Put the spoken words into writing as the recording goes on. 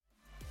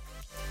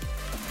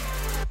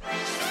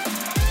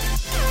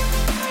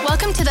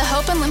listening to the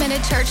Hope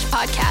Unlimited Church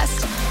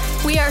podcast.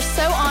 We are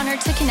so honored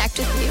to connect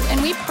with you,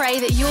 and we pray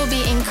that you will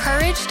be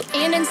encouraged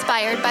and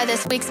inspired by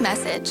this week's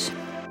message.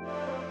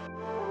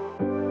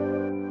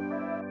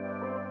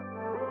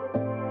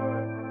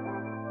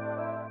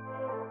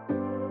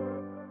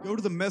 Go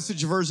to the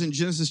Message version,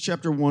 Genesis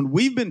chapter 1.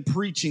 We've been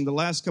preaching the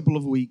last couple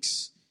of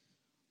weeks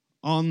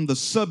on the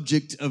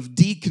subject of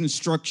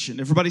deconstruction.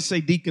 Everybody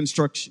say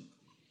deconstruction.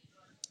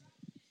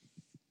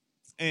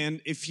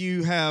 And if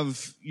you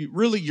have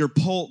really your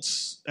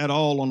pulse at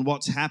all on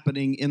what's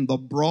happening in the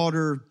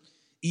broader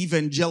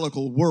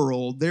evangelical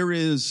world, there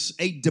is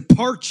a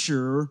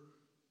departure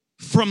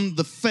from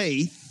the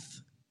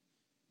faith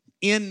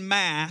en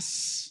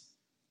masse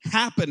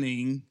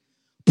happening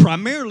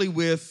primarily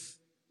with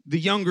the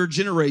younger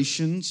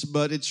generations,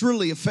 but it's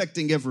really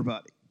affecting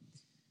everybody.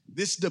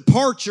 This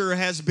departure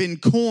has been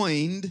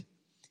coined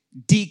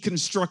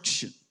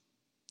deconstruction.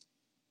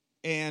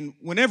 And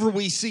whenever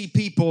we see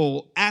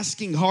people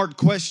asking hard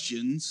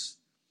questions,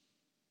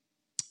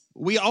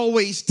 we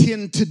always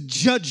tend to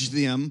judge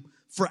them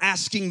for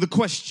asking the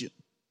question.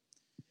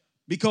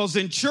 Because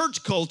in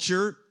church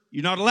culture,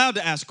 you're not allowed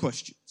to ask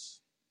questions.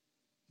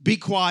 Be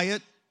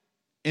quiet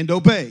and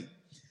obey.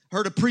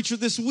 Heard a preacher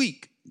this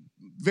week,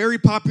 very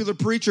popular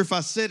preacher. If I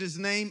said his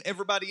name,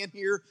 everybody in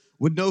here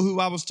would know who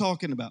I was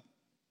talking about.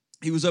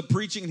 He was up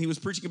preaching, and he was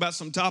preaching about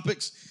some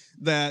topics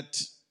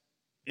that,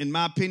 in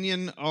my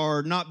opinion,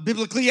 are not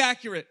biblically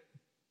accurate.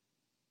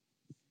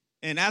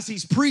 And as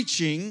he's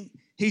preaching,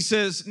 he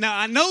says, now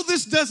I know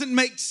this doesn't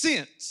make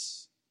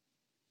sense,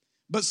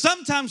 but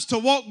sometimes to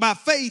walk by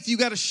faith, you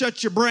got to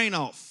shut your brain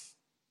off.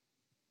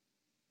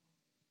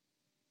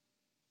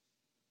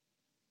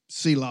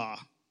 Selah.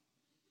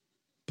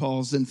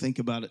 Pause and think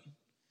about it.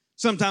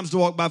 Sometimes to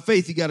walk by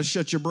faith, you got to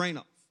shut your brain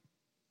off.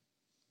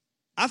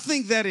 I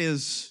think that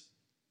is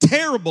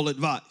terrible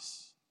advice.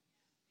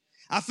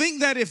 I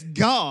think that if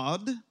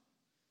God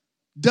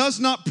does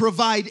not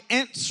provide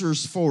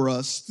answers for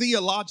us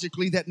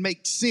theologically that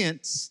make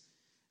sense,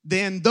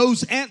 then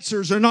those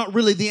answers are not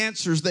really the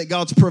answers that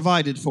God's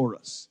provided for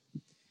us.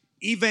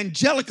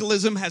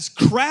 Evangelicalism has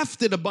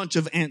crafted a bunch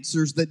of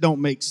answers that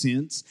don't make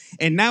sense,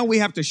 and now we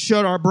have to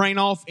shut our brain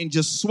off and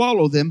just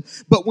swallow them.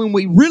 But when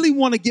we really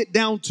want to get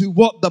down to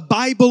what the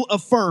Bible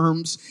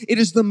affirms, it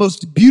is the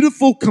most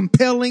beautiful,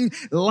 compelling,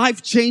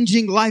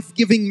 life-changing,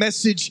 life-giving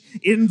message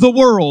in the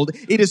world.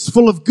 It is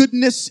full of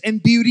goodness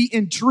and beauty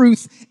and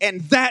truth,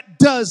 and that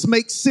does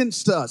make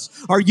sense to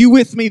us. Are you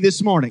with me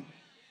this morning?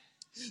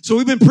 So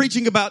we've been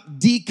preaching about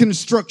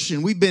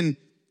deconstruction. We've been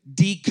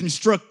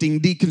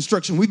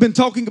deconstruction. We've been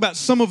talking about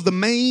some of the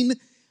main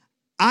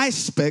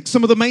aspects,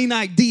 some of the main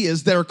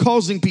ideas that are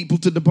causing people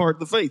to depart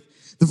the faith.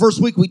 The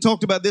first week we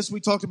talked about this. We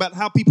talked about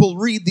how people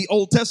read the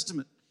Old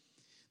Testament.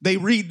 They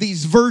read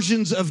these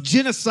versions of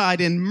genocide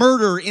and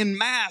murder in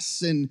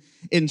mass and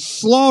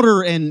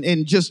slaughter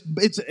and just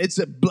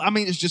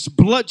it's just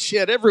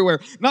bloodshed everywhere.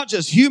 Not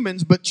just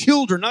humans, but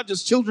children. Not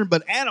just children,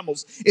 but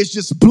animals. It's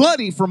just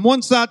bloody from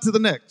one side to the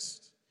next.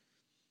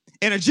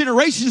 And a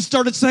generation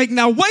started saying,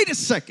 now wait a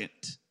second.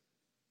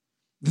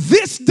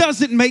 This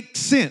doesn't make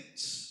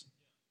sense.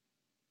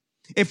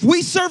 If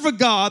we serve a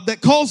God that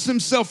calls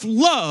himself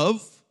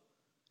love,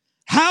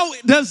 how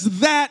does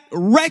that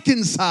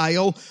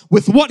reconcile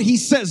with what he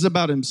says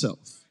about himself?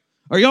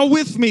 Are y'all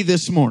with me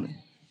this morning?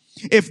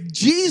 If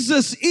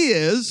Jesus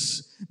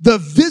is the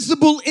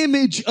visible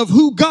image of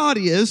who God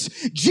is,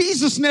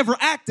 Jesus never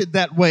acted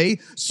that way.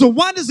 So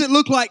why does it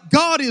look like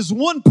God is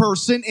one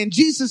person and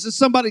Jesus is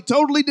somebody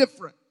totally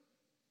different?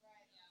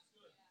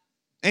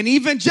 And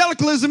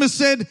evangelicalism has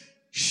said,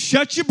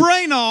 shut your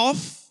brain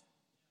off.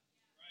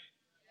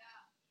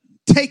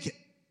 Take it.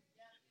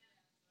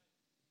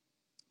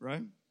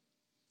 Right?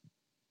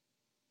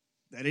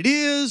 That it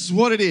is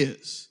what it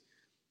is.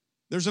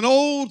 There's an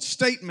old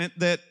statement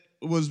that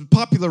was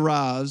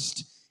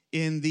popularized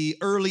in the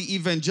early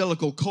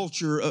evangelical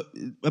culture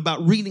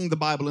about reading the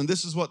Bible, and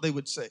this is what they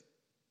would say.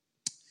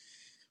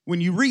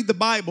 When you read the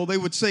Bible, they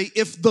would say,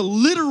 if the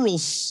literal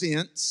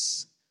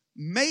sense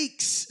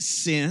makes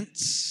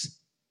sense,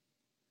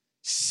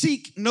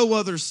 seek no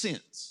other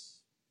sense.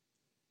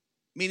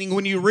 Meaning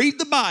when you read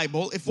the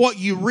Bible, if what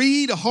you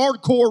read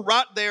hardcore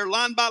right there,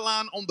 line by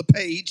line on the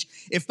page,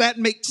 if that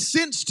makes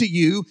sense to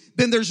you,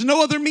 then there's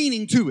no other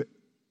meaning to it.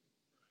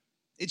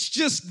 It's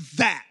just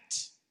that.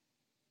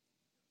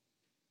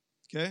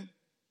 Okay?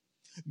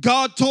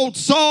 God told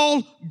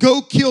Saul,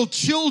 go kill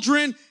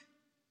children,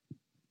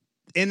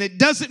 and it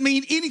doesn't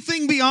mean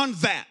anything beyond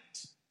that.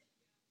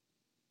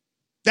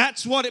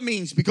 That's what it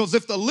means, because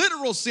if the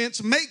literal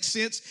sense makes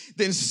sense,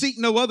 then seek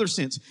no other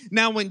sense.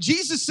 Now, when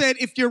Jesus said,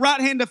 if your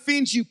right hand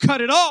offends you, cut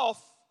it off,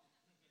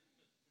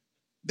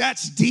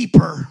 that's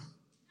deeper.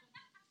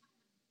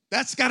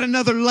 That's got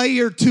another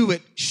layer to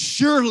it.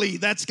 Surely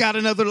that's got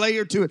another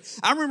layer to it.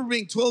 I remember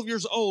being 12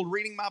 years old,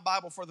 reading my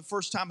Bible for the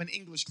first time in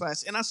English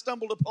class, and I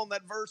stumbled upon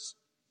that verse.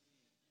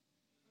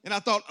 And I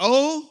thought,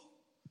 oh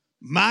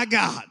my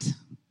God,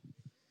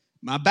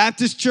 my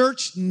Baptist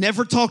church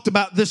never talked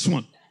about this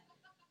one.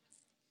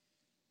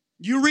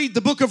 You read the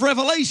book of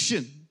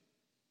Revelation,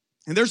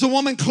 And there's a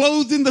woman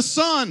clothed in the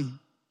sun.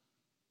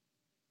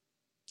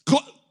 I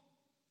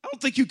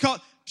don't think you call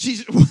it.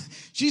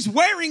 She's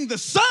wearing the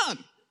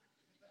sun.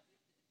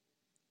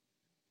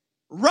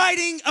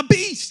 Riding a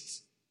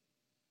beast.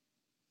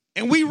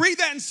 And we read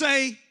that and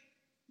say,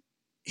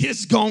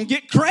 it's going to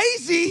get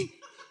crazy.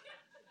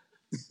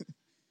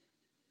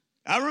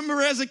 I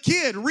remember as a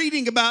kid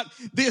reading about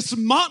this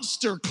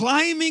monster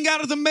climbing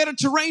out of the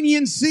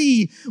Mediterranean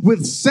Sea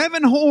with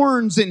 7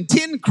 horns and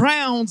 10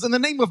 crowns and the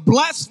name of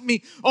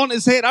blasphemy on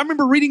his head. I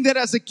remember reading that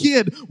as a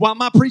kid while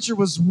my preacher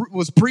was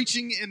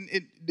preaching.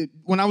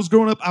 When I was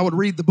growing up, I would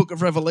read the book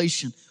of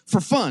Revelation for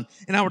fun.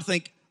 And I would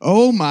think,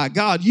 oh my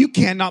God, you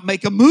cannot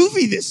make a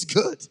movie this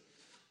good.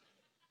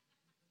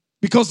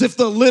 Because if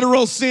the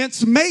literal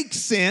sense makes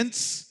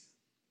sense,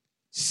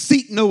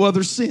 seek no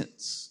other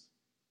sense.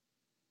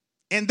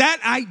 And that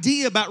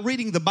idea about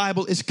reading the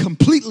Bible is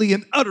completely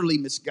and utterly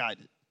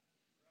misguided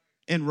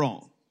and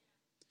wrong.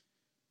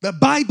 The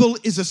Bible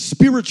is a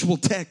spiritual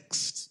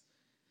text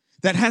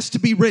that has to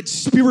be read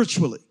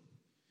spiritually.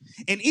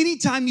 And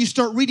anytime you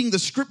start reading the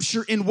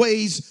scripture in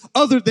ways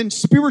other than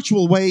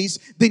spiritual ways,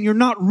 then you're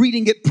not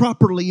reading it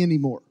properly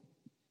anymore.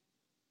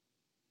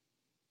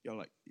 Y'all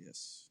like,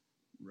 yes,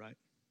 right.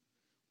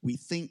 We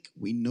think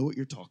we know what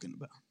you're talking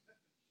about.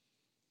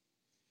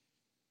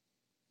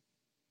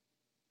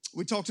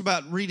 We talked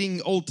about reading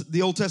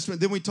the Old Testament.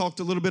 Then we talked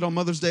a little bit on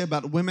Mother's Day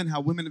about women, how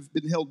women have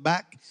been held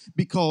back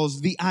because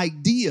the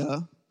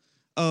idea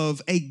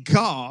of a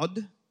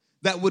God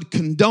that would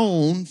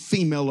condone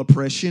female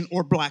oppression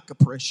or black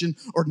oppression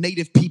or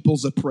native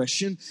people's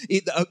oppression,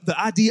 the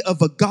idea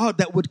of a God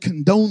that would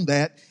condone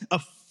that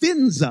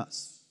offends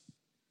us.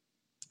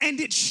 And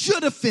it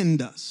should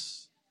offend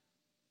us.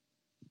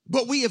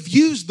 But we have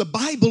used the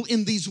Bible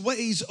in these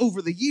ways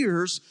over the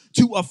years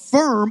to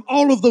affirm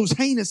all of those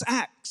heinous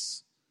acts.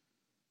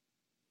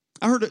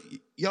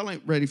 Y'all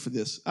ain't ready for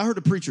this. I heard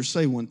a preacher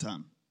say one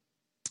time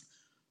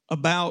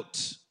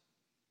about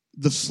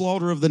the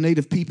slaughter of the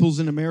native peoples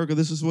in America.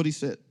 This is what he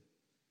said.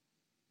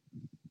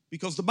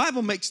 Because the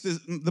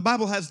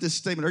Bible has this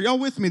statement. Are y'all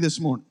with me this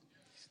morning?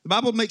 The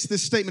Bible makes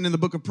this statement in the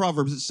book of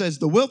Proverbs. It says,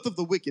 the wealth of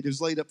the wicked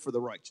is laid up for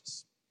the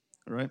righteous.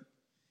 All right?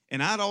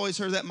 And I'd always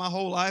heard that my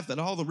whole life, that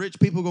all the rich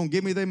people are going to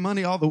give me their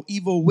money, all the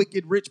evil,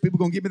 wicked, rich people are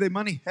going to give me their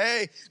money.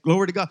 Hey,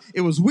 glory to God.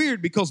 It was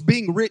weird because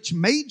being rich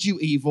made you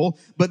evil,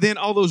 but then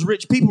all those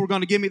rich people were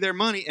going to give me their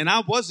money, and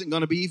I wasn't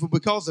going to be evil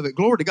because of it.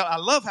 Glory to God. I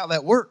love how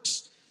that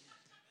works.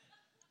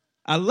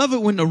 I love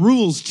it when the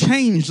rules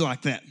change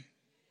like that.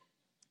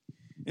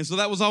 And so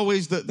that was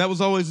always the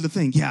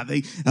thing. Yeah,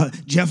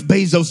 Jeff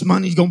Bezos'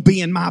 money's going to be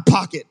in my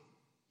pocket.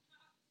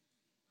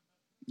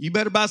 You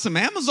better buy some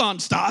Amazon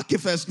stock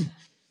if that's...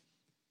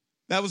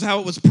 That was how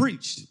it was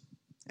preached.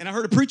 And I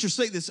heard a preacher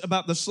say this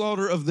about the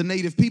slaughter of the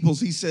native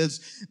peoples. He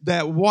says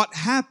that what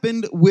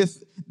happened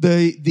with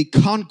the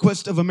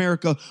conquest of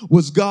America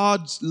was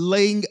God's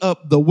laying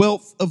up the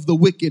wealth of the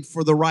wicked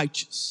for the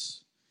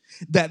righteous.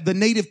 That the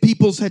native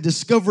peoples had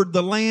discovered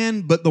the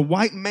land, but the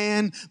white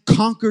man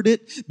conquered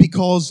it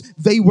because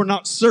they were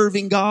not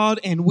serving God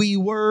and we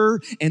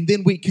were. And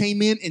then we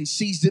came in and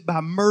seized it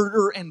by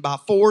murder and by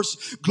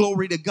force.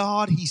 Glory to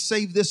God. He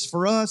saved this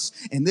for us.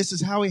 And this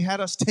is how he had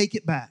us take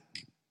it back.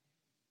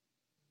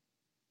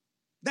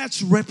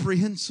 That's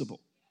reprehensible.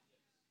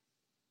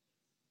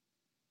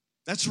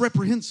 That's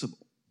reprehensible.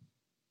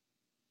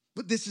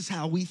 But this is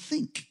how we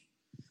think.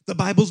 The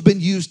Bible's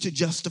been used to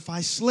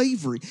justify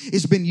slavery.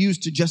 It's been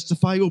used to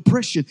justify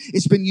oppression.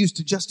 It's been used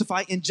to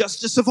justify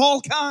injustice of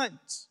all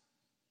kinds.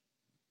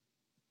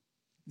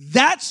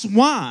 That's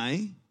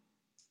why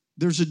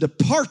there's a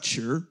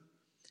departure,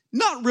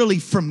 not really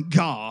from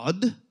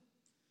God,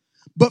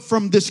 but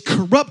from this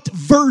corrupt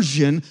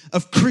version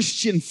of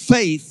Christian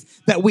faith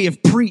that we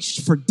have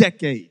preached for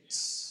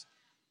decades.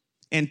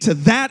 And to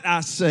that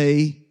I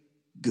say,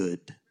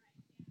 good.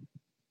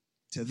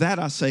 To that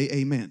I say,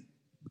 amen.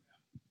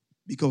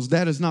 Because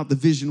that is not the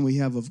vision we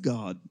have of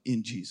God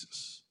in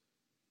Jesus.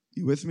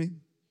 You with me?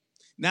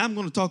 Now I'm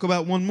going to talk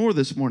about one more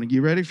this morning.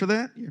 You ready for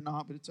that? You're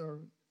not, but it's all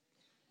right.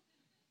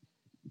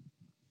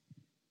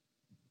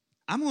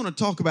 I'm going to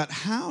talk about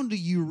how do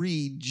you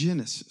read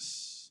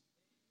Genesis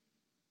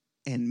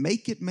and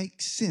make it make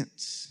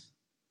sense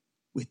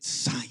with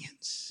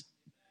science.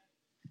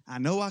 I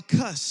know I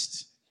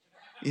cussed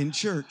in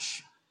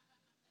church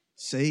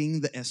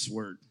saying the S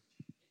word.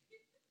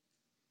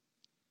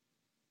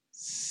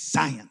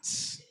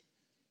 Science.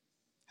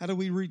 How do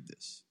we read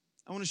this?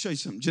 I want to show you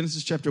something.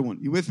 Genesis chapter 1.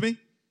 You with me?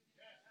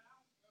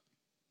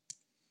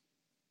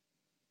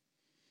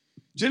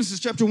 Genesis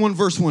chapter 1,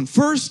 verse 1.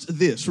 First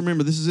this.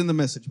 Remember, this is in the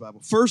Message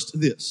Bible.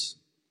 First this.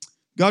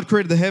 God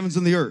created the heavens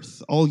and the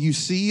earth. All you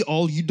see,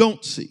 all you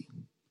don't see.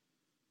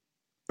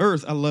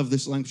 Earth, I love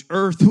this language.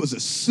 Earth was a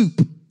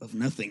soup of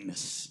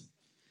nothingness,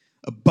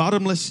 a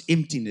bottomless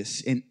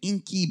emptiness, and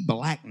inky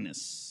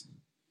blackness.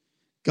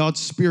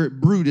 God's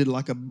spirit brooded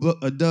like a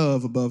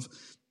dove above,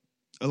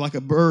 like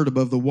a bird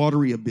above the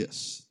watery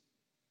abyss.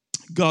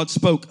 God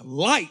spoke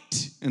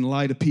light, and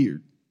light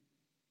appeared.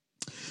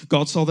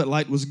 God saw that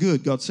light was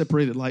good. God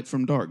separated light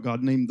from dark.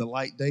 God named the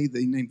light day.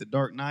 They named the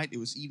dark night. It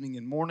was evening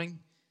and morning,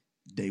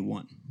 day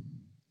one.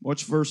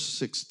 Watch verse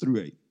 6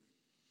 through 8.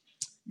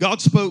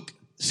 God spoke,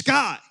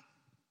 sky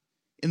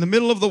in the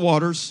middle of the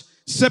waters,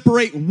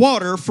 separate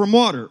water from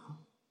water.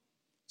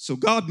 So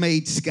God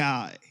made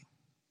sky.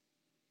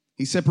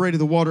 He separated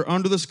the water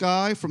under the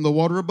sky from the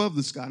water above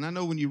the sky. And I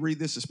know when you read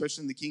this,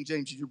 especially in the King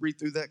James, you read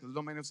through that because it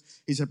don't make no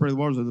sense. He separated the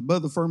waters that are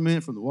above the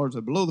firmament from the waters that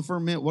are below the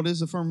firmament. What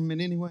is the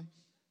firmament anyway?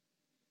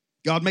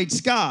 God made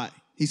sky.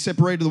 He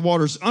separated the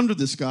waters under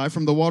the sky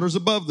from the waters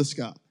above the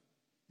sky.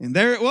 And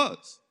there it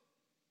was.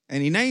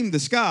 And he named the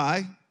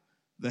sky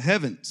the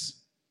heavens.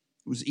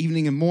 It was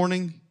evening and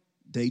morning,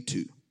 day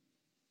two.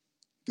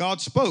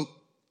 God spoke,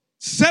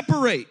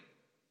 separate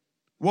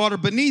water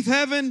beneath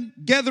heaven,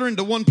 gather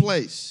into one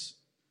place.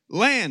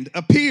 Land,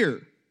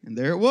 appear. And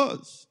there it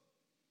was.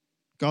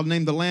 God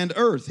named the land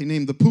earth. He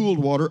named the pooled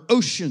water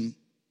ocean.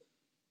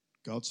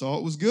 God saw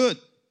it was good.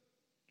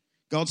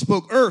 God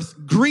spoke, earth,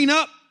 green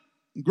up,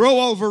 grow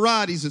all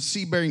varieties of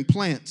seed-bearing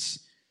plants,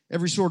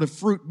 every sort of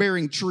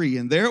fruit-bearing tree.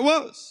 And there it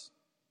was.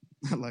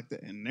 I like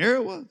that. And there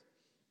it was.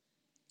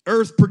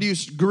 Earth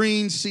produced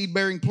green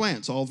seed-bearing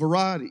plants, all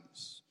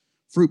varieties,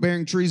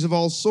 fruit-bearing trees of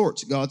all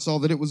sorts. God saw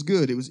that it was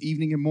good. It was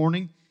evening and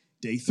morning,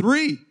 day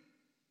three.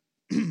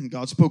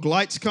 God spoke,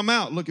 lights come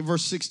out. Look at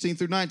verse 16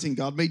 through 19.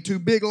 God made two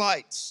big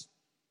lights.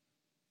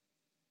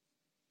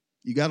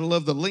 You got to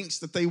love the links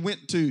that they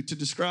went to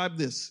describe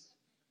this.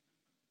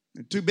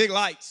 Two big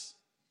lights.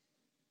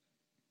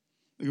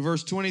 Look at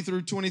verse 20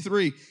 through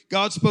 23.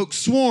 God spoke,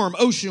 swarm,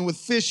 ocean with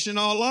fish and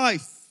all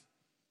life.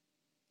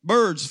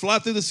 Birds fly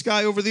through the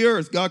sky over the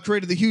earth. God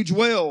created the huge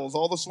whales,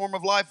 all the swarm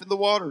of life in the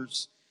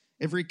waters,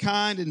 every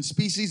kind and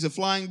species of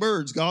flying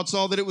birds. God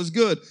saw that it was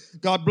good.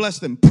 God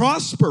blessed them.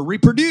 Prosper,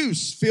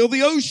 reproduce, fill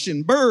the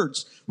ocean.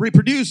 Birds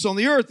reproduce on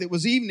the earth. It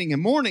was evening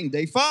and morning,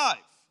 day 5.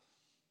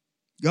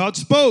 God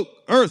spoke,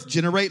 earth,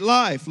 generate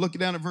life. Look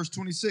down at verse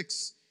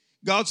 26.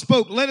 God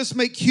spoke, let us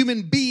make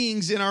human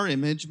beings in our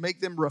image,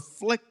 make them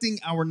reflecting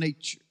our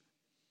nature,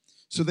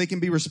 so they can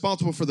be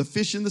responsible for the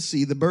fish in the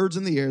sea, the birds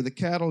in the air, the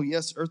cattle,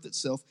 yes, earth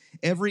itself,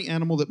 every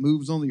animal that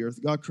moves on the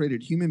earth. God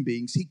created human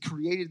beings. He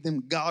created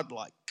them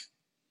godlike,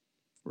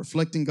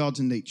 reflecting God's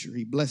nature.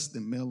 He blessed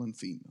them, male and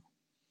female.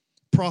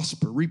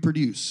 Prosper,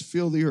 reproduce,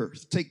 fill the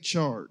earth, take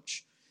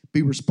charge,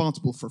 be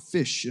responsible for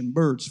fish and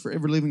birds, for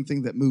every living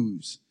thing that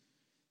moves.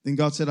 Then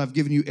God said, I've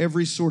given you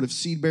every sort of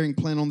seed-bearing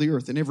plant on the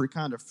earth and every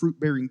kind of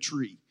fruit-bearing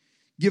tree.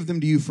 Give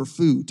them to you for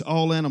food, to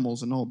all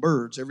animals and all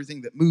birds,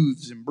 everything that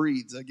moves and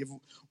breathes. I give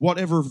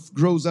whatever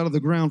grows out of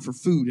the ground for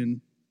food. And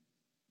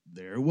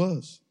there it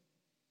was.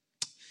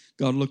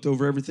 God looked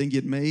over everything he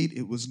had made.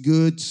 It was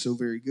good, so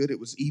very good. It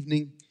was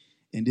evening,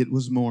 and it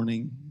was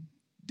morning,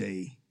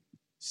 day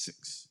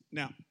 6.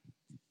 Now,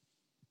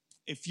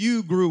 if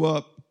you grew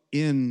up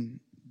in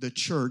the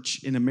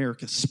church in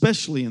America,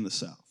 especially in the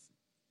South,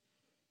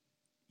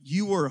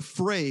 you were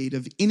afraid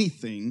of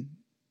anything,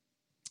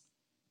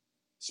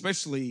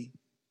 especially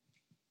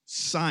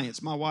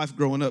science. My wife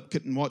growing up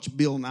couldn't watch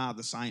Bill Nye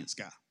the Science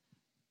Guy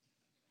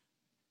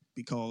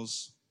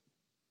because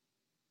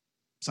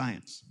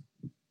science.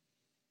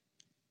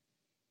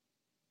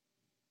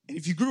 And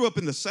if you grew up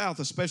in the South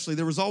especially,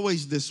 there was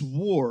always this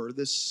war,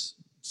 this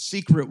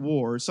secret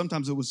war.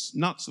 Sometimes it was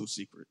not so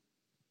secret,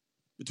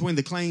 between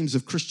the claims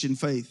of Christian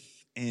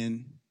faith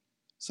and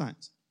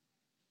science.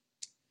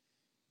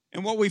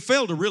 And what we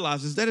fail to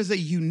realize is that is a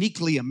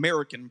uniquely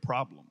American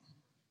problem.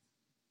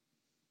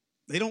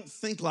 They don't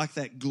think like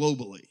that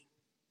globally.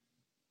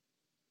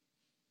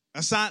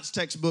 A science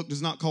textbook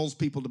does not cause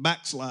people to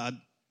backslide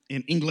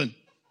in England.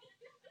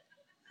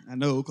 I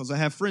know because I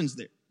have friends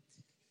there.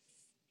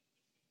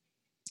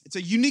 It's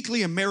a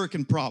uniquely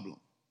American problem.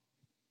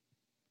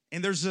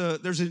 And there's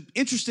an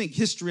interesting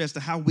history as to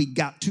how we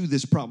got to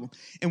this problem.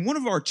 And one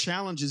of our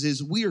challenges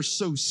is we are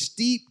so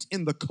steeped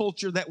in the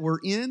culture that we're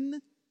in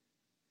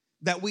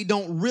that we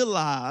don't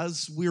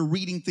realize we're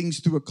reading things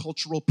through a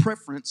cultural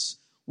preference.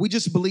 We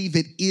just believe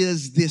it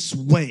is this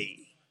way.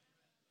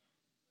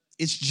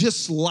 It's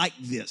just like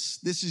this.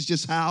 This is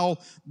just how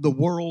the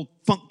world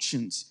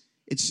functions.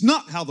 It's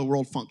not how the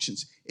world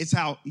functions. It's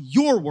how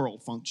your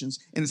world functions,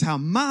 and it's how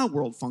my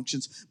world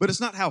functions, but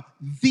it's not how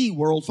the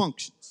world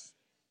functions.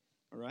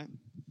 All right?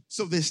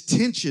 So this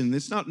tension,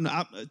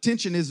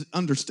 tension is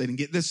understating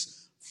it.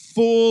 This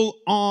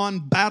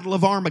full-on battle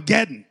of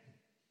Armageddon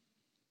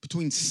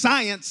between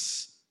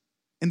science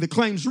and the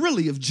claims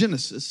really of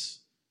Genesis,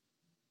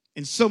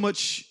 and so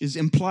much is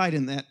implied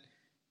in that,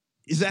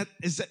 is that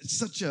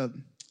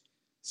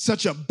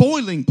such a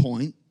boiling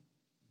point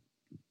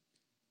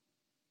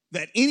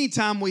that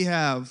anytime we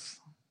have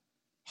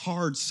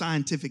hard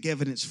scientific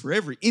evidence for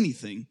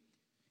anything,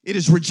 it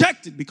is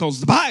rejected because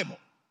the Bible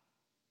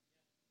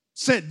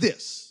said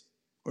this,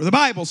 or the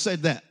Bible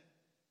said that.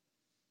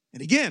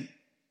 And again,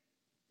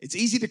 it's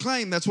easy to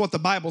claim that's what the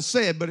Bible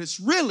said, but it's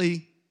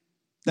really,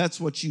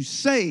 that's what you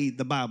say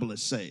the Bible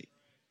is saying.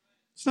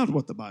 It's not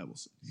what the Bible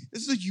says.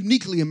 This is a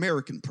uniquely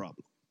American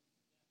problem.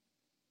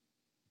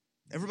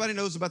 Everybody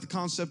knows about the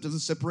concept of the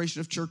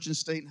separation of church and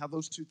state and how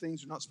those two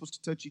things are not supposed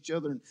to touch each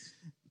other. And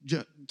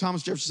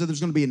Thomas Jefferson said there's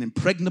going to be an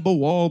impregnable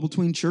wall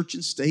between church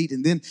and state.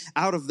 And then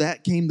out of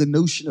that came the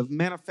notion of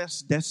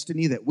manifest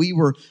destiny, that we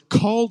were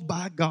called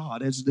by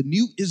God as the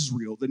new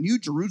Israel, the new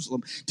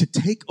Jerusalem, to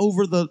take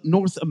over the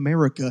North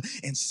America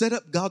and set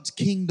up God's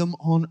kingdom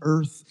on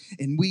earth.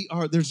 And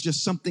there's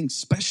just something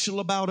special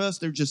about us.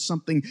 There's just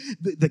something,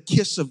 the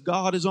kiss of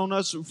God is on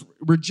us.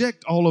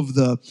 Reject all of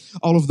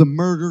the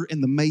murder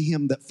and the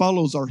mayhem that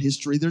follows our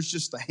history. There's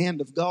just the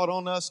hand of God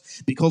on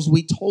us because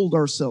we told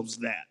ourselves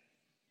that.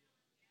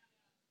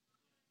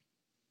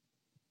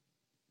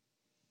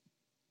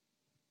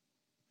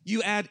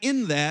 You add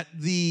in that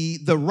the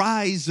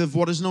rise of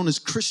what is known as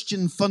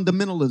Christian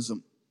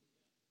fundamentalism.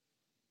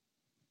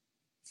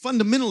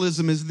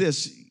 Fundamentalism is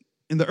this.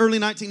 In the early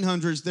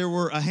 1900s, there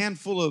were a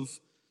handful of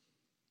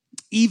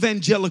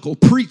evangelical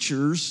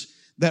preachers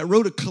that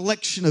wrote a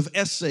collection of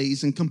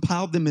essays and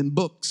compiled them in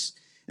books.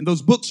 And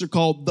those books are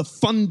called The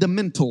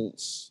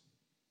Fundamentals.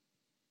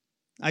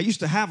 I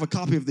used to have a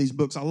copy of these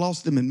books. I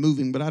lost them in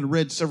moving, but I'd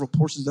read several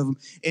portions of them.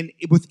 And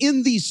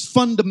within these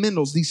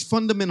fundamentals,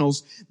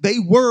 they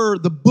were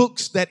the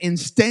books that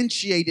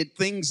instantiated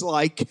things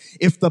like,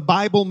 if the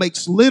Bible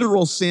makes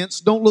literal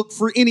sense, don't look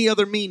for any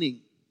other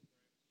meaning.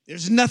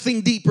 There's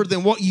nothing deeper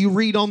than what you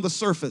read on the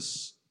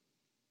surface.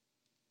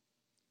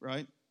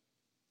 Right?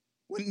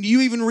 When you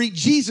even read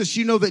Jesus,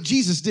 you know that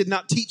Jesus did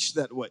not teach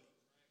that way.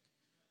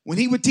 When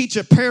he would teach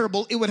a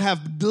parable, it would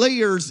have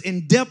layers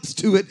and depths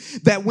to it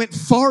that went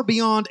far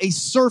beyond a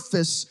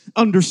surface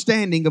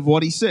understanding of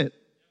what he said.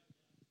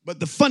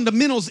 But the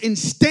fundamentals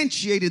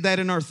instantiated that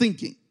in our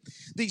thinking.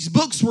 These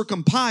books were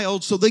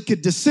compiled so they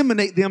could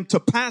disseminate them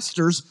to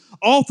pastors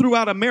all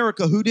throughout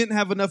America who didn't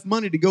have enough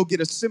money to go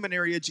get a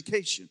seminary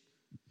education.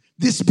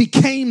 This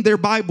became their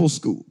Bible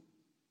school.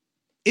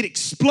 It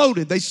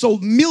exploded. They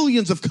sold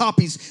millions of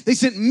copies. They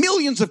sent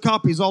millions of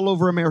copies all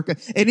over America,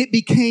 and it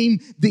became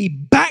the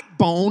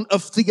backbone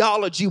of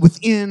theology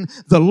within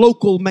the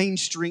local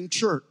mainstream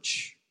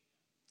church.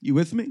 You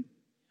with me?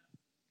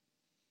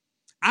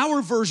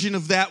 Our version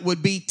of that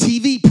would be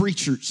TV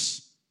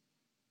preachers.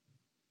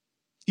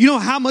 You know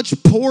how much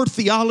poor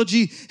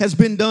theology has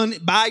been done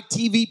by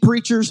TV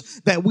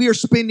preachers that we are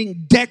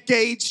spending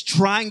decades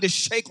trying to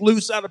shake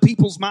loose out of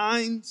people's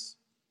minds?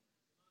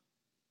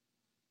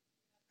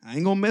 I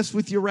ain't going to mess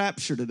with your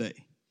rapture today,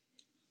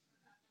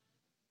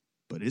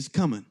 but it's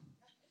coming.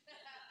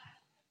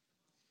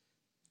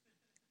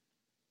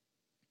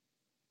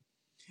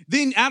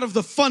 Then out of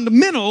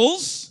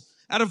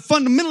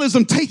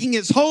fundamentalism taking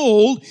its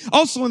hold,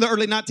 also in the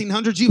early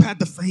 1900s, you had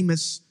the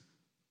famous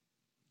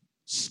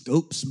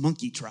Scopes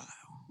monkey trial,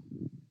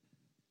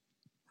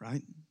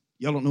 right?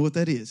 Y'all don't know what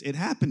that is. It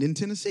happened in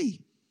Tennessee.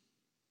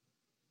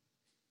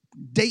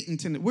 Dayton,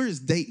 Tennessee. Where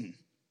is Dayton?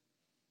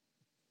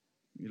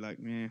 You're like,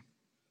 meh.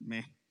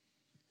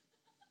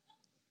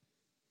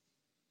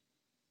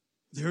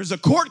 There's a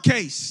court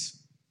case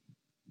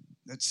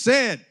that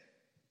said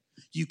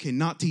you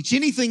cannot teach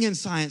anything in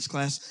science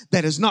class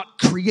that is not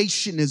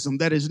creationism,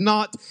 that is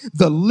not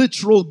the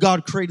literal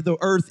God created the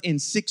earth in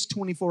 6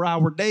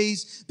 24-hour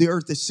days. The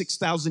earth is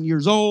 6,000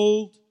 years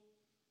old.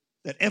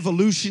 That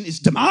evolution is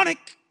demonic.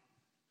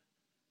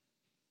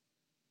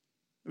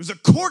 It was a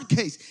court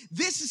case.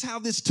 This is how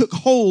this took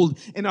hold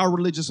in our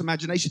religious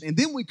imagination. And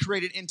then we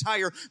created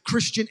entire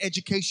Christian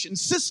education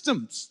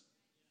systems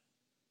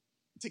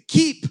to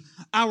keep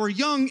our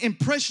young,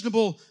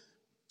 impressionable,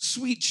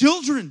 sweet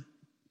children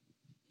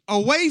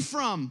away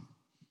from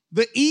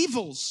the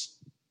evils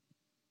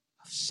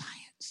of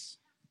science.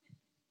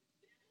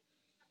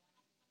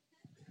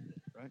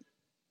 Right?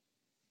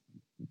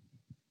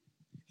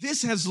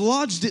 This has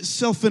lodged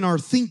itself in our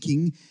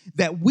thinking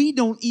that we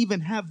don't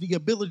even have the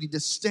ability to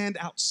stand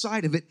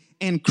outside of it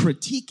and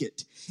critique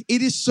it.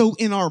 It is so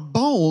in our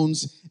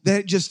bones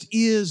that it just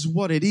is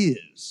what it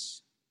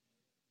is.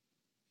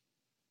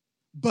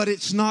 But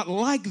it's not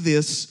like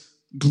this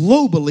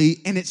globally,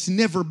 and it's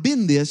never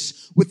been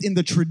this within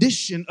the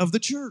tradition of the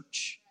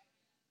church.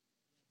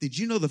 Did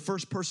you know the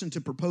first person to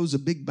propose a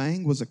Big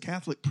Bang was a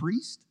Catholic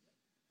priest?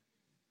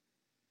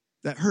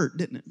 That hurt,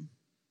 didn't it?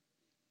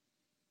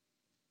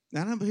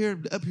 Now, I'm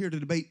up here to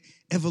debate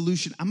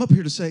evolution. I'm up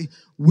here to say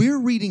we're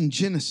reading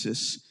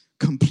Genesis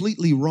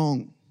completely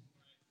wrong.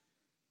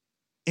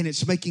 And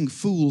it's making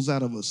fools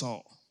out of us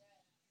all.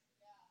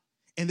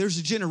 And there's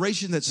a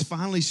generation that's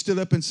finally stood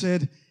up and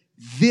said,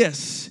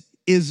 this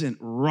isn't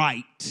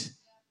right.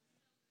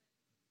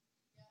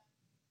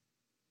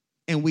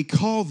 And we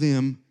call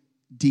them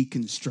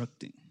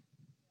deconstructing.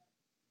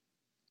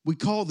 We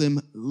call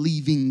them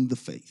leaving the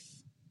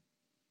faith.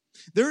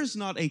 There is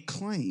not a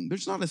claim,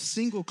 there's not a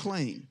single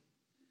claim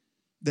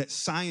that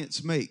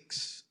science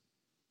makes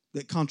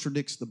that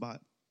contradicts the Bible.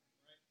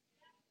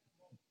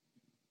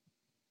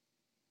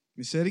 Let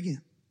me say it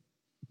again.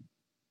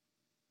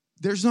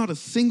 There's not a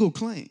single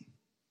claim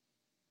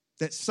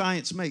that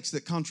science makes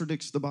that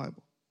contradicts the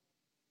Bible.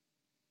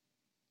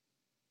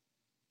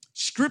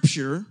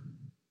 Scripture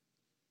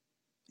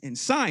and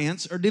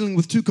science are dealing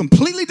with two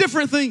completely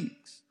different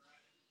things.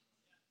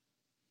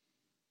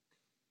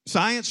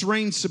 Science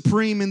reigns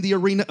supreme in the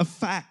arena of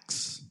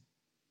facts.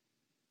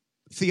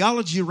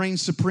 Theology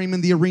reigns supreme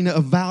in the arena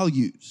of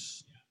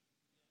values.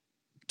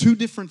 Two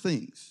different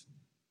things.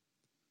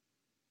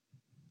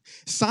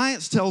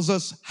 Science tells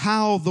us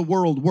how the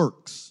world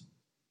works.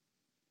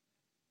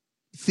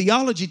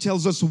 Theology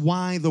tells us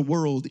why the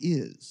world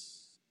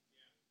is.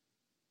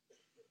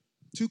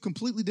 Two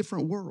completely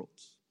different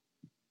worlds.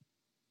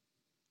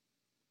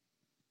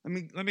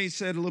 Let me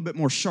say it a little bit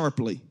more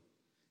sharply.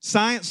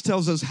 Science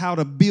tells us how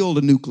to build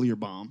a nuclear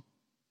bomb.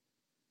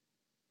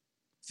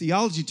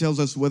 Theology tells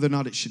us whether or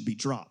not it should be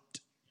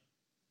dropped.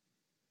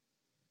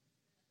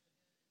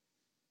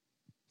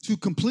 Two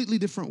completely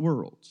different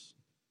worlds.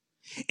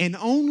 And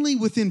only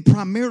within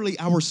primarily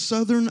our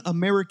Southern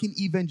American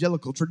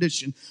evangelical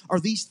tradition are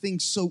these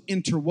things so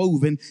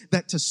interwoven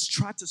that to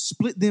try to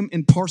split them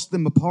and parse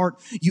them apart,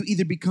 you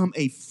either become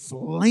a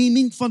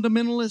flaming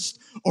fundamentalist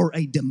or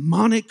a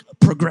demonic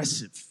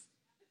progressive.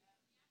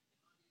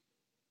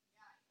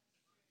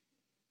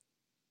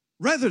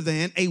 Rather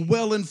than a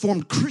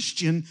well-informed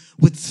Christian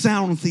with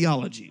sound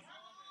theology.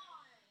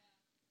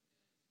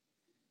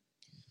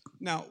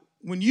 Now,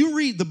 when you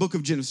read the book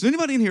of Genesis,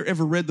 anybody in here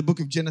ever read the book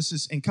of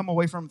Genesis and come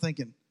away from it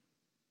thinking,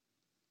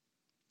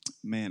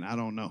 man, I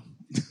don't know.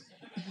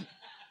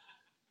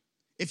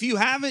 If you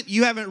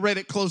haven't read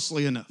it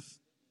closely enough.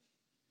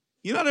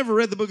 You not ever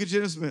read the book of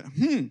Genesis, but,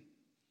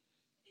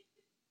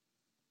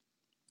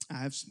 I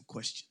have some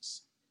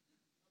questions.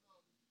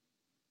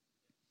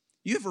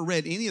 You ever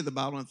read any of the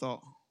Bible and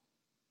thought,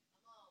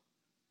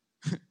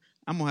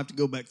 I'm going to have to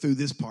go back through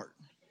this part.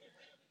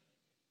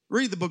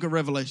 Read the book of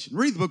Revelation.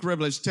 Read the book of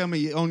Revelation. Tell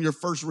me on your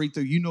first read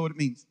through, you know what it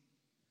means.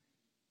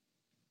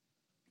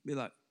 Be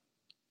like,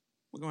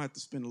 we're going to have to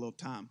spend a little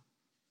time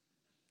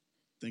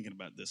thinking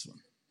about this one.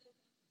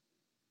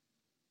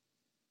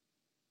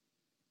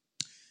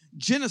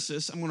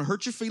 Genesis, I'm going to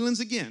hurt your feelings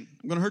again.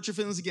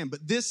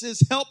 But this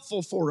is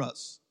helpful for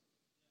us.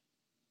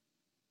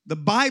 The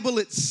Bible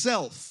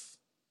itself,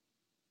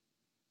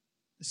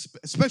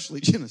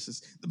 especially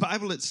Genesis, the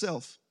Bible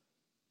itself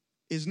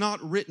is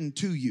not written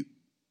to you.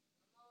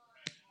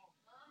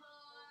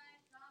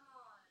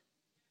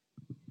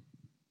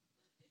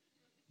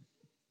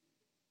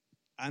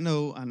 I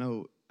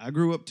know. I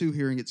grew up too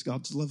hearing it's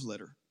God's love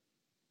letter.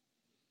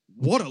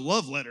 What a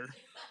love letter.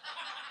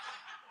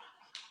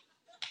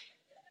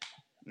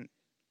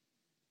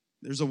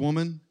 There's a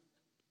woman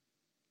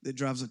that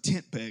drives a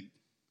tent peg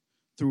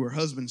through her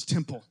husband's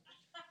temple.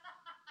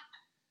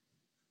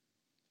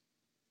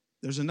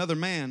 There's another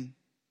man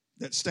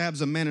that stabs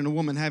a man and a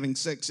woman having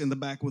sex in the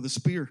back with a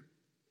spear.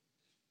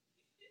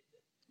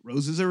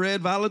 Roses are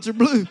red, violets are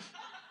blue.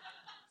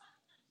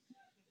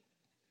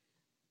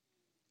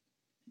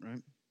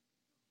 Right?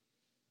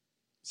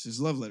 It's his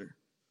love letter.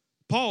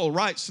 Paul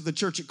writes to the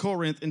church at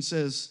Corinth and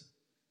says,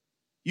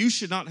 you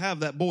should not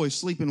have that boy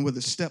sleeping with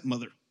his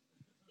stepmother.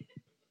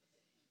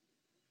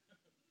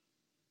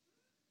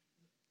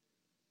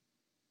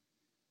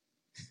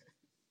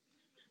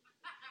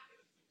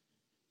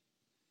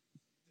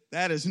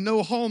 That is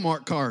no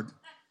Hallmark card. I'll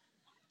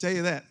tell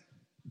you that.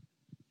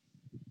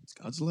 It's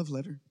God's love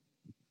letter.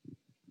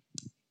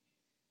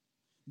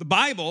 The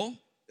Bible,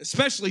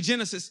 especially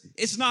Genesis,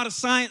 it's not a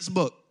science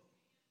book.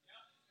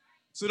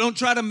 So don't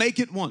try to make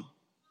it one.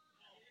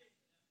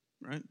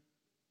 Right?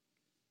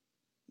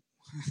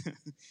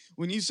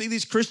 When you see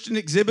these Christian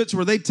exhibits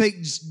where they take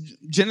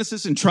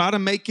Genesis and try to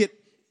make it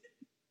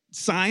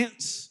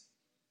science,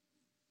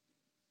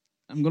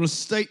 I'm going to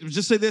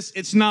just say this,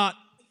 it's not.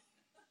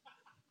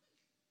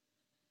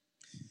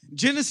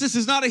 Genesis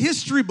is not a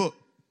history book.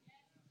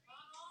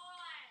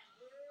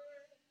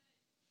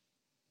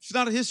 It's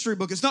not a history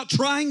book. It's not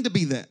trying to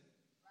be that.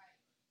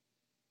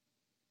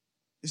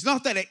 It's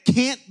not that it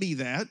can't be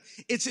that.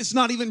 It's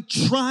not even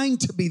trying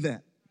to be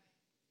that.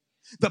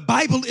 The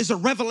Bible is a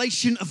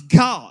revelation of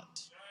God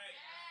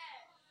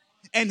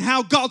and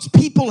how God's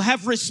people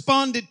have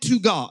responded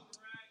to God.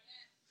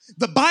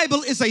 The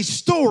Bible is a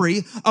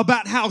story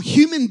about how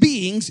human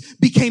beings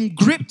became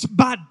gripped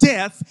by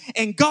death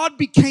and God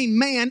became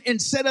man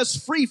and set us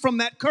free from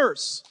that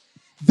curse.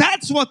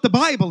 That's what the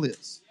Bible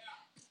is.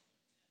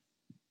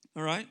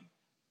 All right?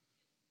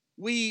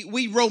 We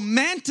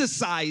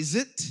romanticize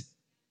it.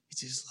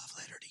 It's his love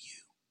letter to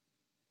you.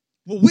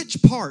 Well,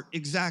 which part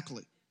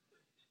exactly?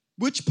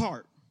 Which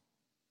part?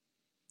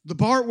 The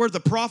part where the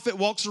prophet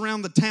walks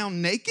around the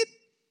town naked?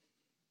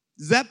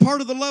 Is that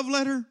part of the love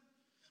letter?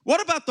 What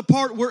about the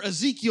part where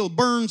Ezekiel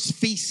burns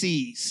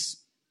feces?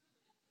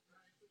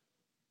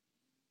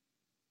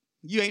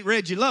 You ain't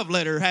read your love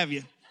letter, have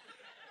you?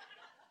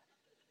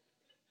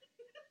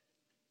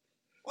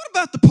 What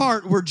about the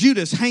part where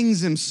Judas hangs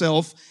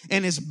himself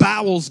and his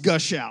bowels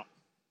gush out?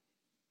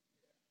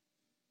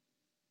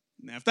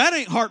 Now, if that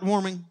ain't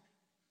heartwarming,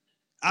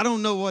 I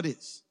don't know what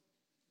is.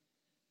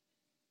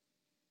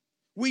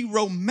 We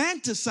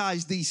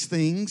romanticize these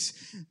things,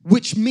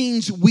 which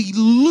means we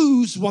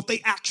lose what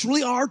they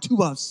actually are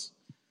to us.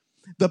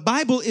 The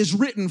Bible is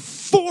written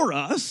for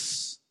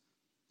us,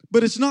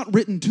 but it's not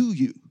written to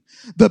you.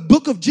 The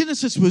book of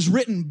Genesis was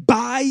written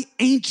by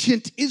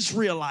ancient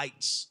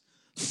Israelites,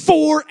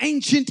 for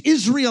ancient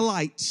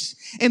Israelites,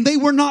 and they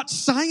were not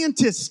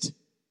scientists.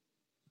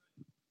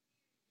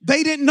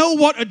 They didn't know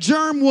what a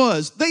germ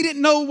was. They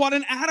didn't know what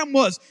an atom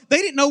was. They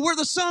didn't know where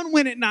the sun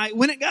went at night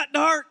when it got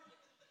dark.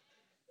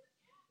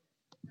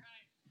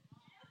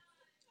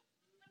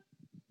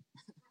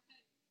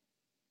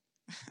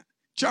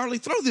 Charlie,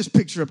 throw this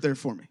picture up there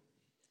for me.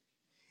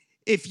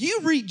 If you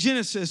read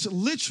Genesis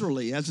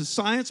literally as a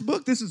science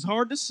book, this is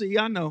hard to see,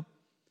 I know.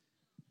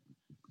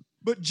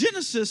 But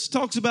Genesis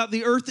talks about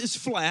the earth is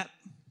flat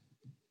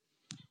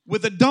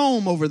with a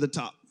dome over the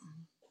top.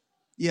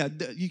 Yeah,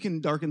 you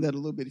can darken that a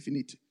little bit if you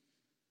need to.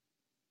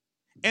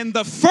 And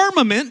the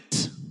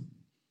firmament,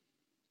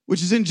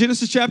 which is in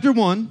Genesis chapter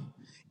 1,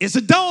 is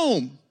a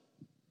dome.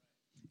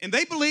 And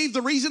they believe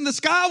the reason the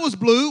sky was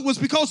blue was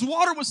because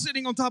water was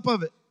sitting on top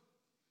of it.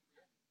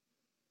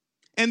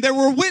 And there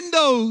were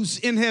windows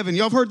in heaven.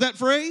 Y'all have heard that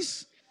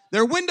phrase?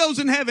 There are windows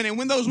in heaven, and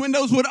when those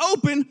windows would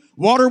open,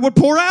 water would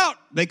pour out.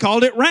 They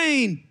called it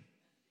rain.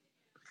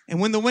 And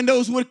when the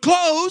windows would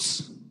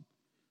close,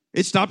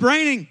 it stopped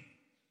raining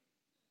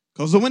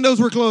because the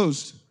windows were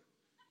closed.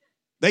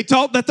 They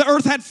taught that the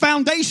earth had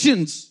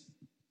foundations.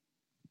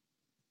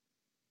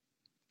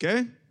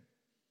 Okay?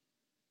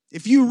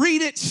 If you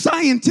read it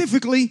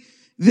scientifically,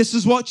 this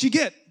is what you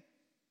get.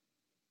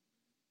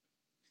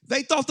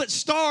 They thought that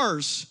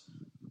stars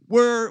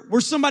where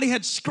somebody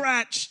had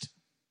scratched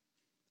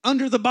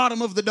under the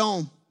bottom of the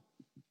dome.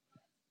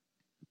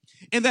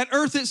 And that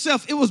earth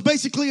itself, it was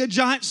basically a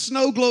giant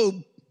snow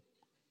globe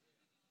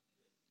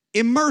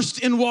immersed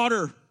in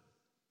water.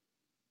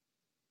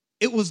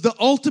 It was the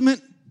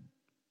ultimate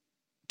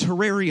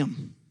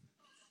terrarium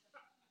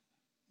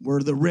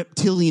where the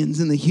reptilians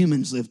and the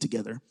humans live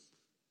together.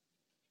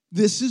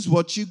 This is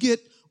what you get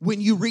when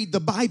you read the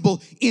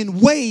Bible in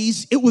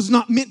ways it was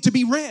not meant to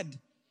be read.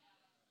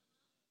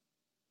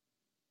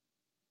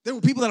 There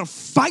were people that'll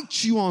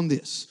fight you on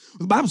this.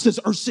 The Bible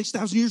says Earth's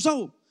 6,000 years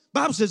old. The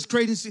Bible says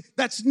created.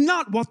 That's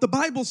not what the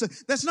Bible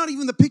says. That's not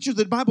even the picture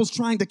that the Bible's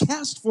trying to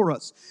cast for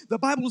us. The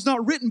Bible is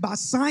not written by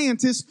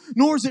scientists,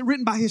 nor is it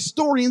written by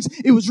historians.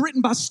 It was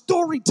written by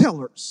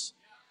storytellers.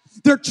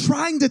 They're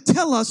trying to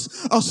tell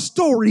us a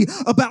story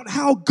about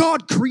how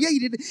God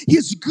created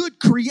His good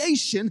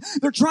creation.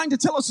 They're trying to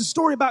tell us a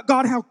story about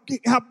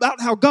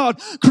how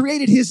God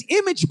created His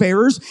image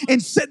bearers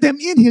and set them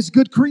in His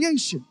good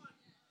creation.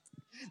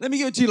 Let me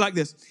give it to you like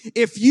this.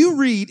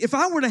 If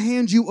I were to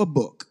hand you a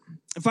book,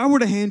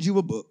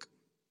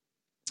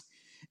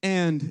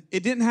 and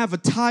it didn't have a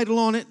title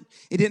on it,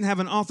 it didn't have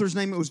an author's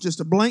name, it was just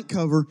a blank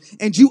cover,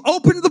 and you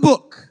opened the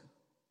book,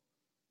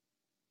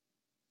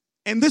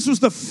 and this was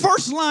the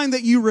first line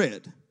that you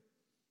read,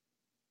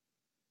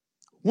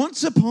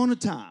 once upon a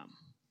time,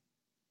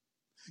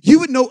 you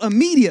would know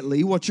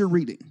immediately what you're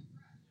reading.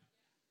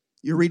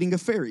 You're reading a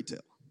fairy tale,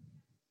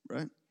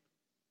 right?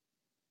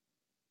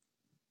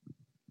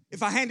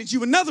 If I handed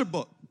you another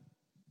book,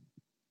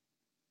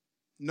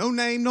 no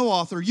name, no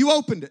author, you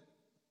opened it,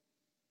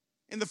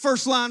 and the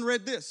first line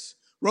read this: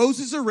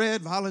 roses are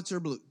red, violets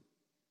are blue.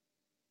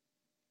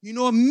 You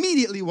know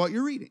immediately what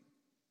you're reading.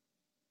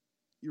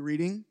 You're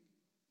reading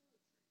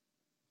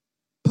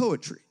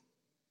poetry.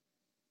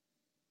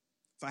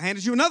 If I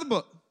handed you another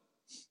book,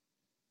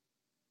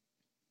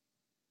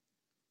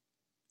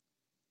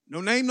 no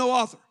name, no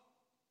author,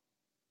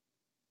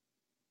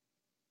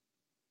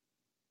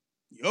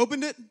 you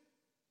opened it,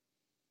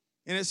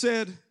 and it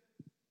said,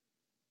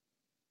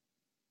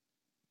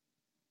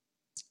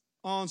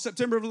 on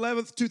September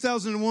 11th,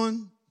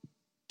 2001,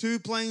 2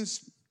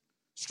 planes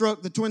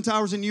struck the Twin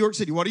Towers in New York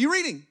City. What are you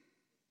reading?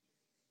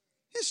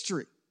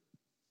 History.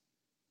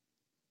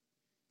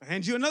 I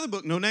hand you another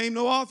book, no name,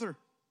 no author.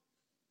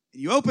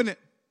 And you open it,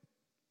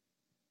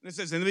 and it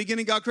says, in the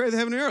beginning, God created the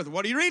heaven and earth.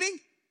 What are you reading?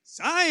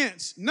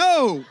 Science.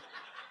 No.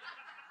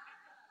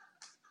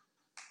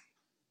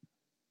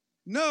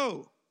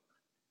 No.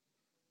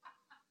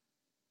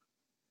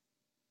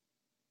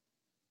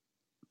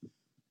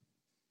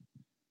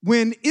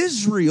 When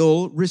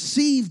Israel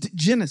received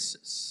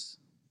Genesis,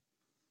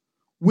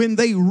 when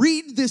they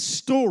read this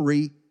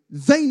story,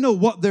 they know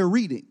what they're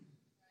reading.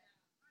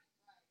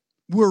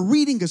 We're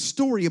reading a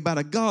story about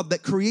a God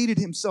that created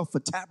Himself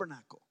a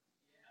tabernacle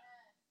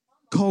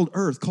called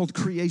earth, called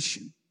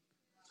creation.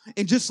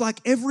 And just like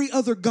every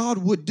other God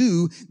would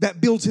do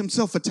that builds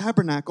himself a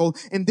tabernacle,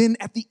 and then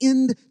at the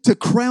end, to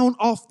crown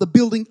off the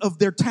building of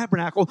their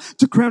tabernacle,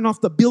 to crown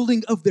off the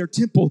building of their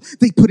temple,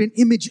 they put an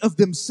image of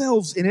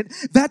themselves in it.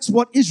 That's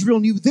what Israel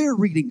knew they're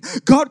reading.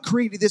 God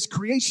created this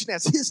creation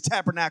as His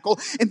tabernacle,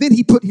 and then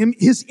He put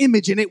His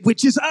image in it,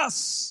 which is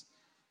us.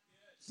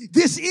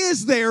 This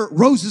is their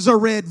roses are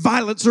red,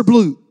 violets are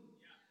blue.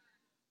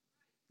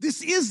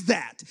 This is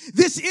that.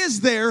 This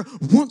is their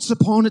once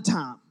upon a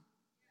time.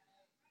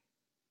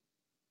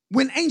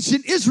 When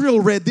ancient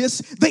Israel read this,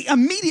 they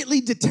immediately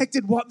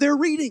detected what they're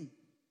reading.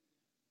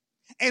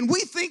 And we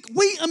think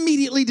we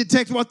immediately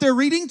detect what they're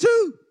reading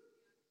too.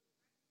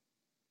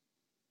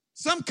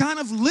 Some kind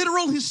of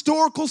literal,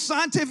 historical,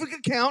 scientific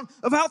account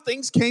of how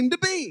things came to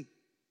be.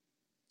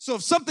 So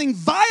if something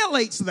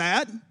violates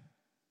that,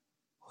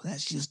 well,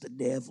 that's just the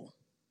devil.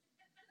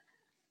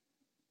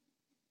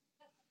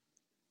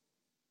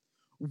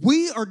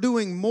 We are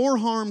doing more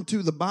harm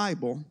to the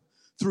Bible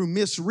through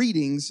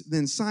misreadings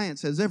than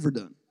science has ever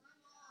done.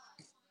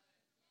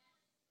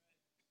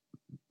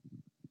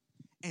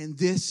 And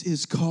this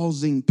is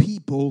causing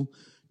people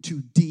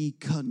to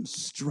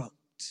deconstruct.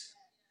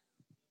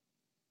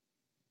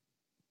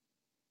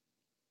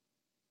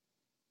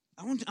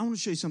 I want to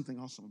show you something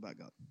awesome about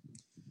God.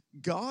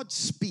 God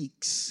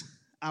speaks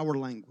our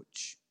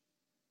language.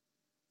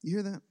 You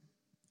hear that?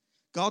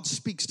 God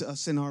speaks to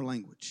us in our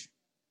language.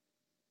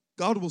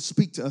 God will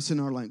speak to us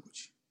in our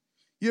language.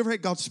 You ever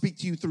had God speak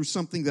to you through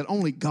something that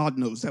only God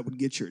knows that would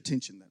get your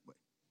attention that way?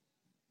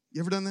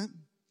 You ever done that?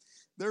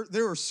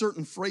 There are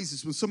certain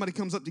phrases when somebody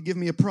comes up to give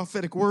me a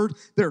prophetic word,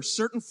 there are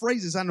certain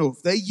phrases I know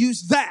if they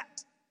use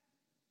that,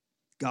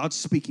 God's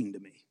speaking to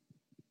me.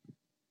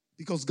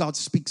 Because God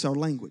speaks our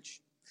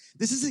language.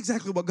 This is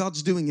exactly what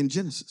God's doing in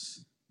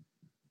Genesis.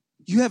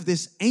 You have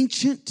this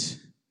ancient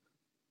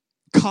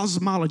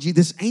cosmology,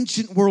 this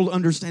ancient world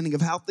understanding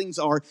of how things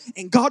are,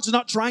 and God's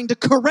not trying to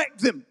correct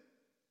them.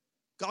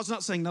 God's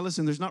not saying, now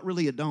listen, there's not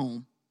really a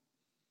dome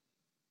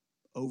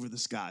over the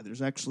sky.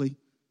 There's actually,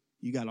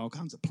 you got all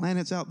kinds of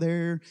planets out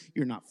there.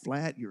 You're not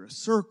flat, you're a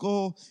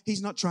circle.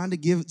 He's not trying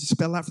to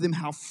spell out for them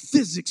how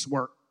physics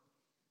work.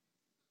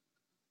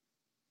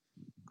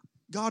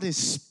 God is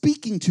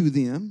speaking to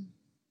them,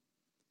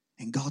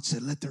 and God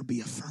said, let there be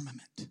a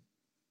firmament.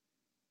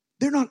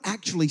 They're not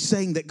actually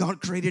saying that God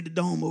created a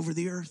dome over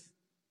the earth.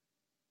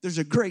 There's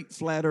a great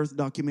flat earth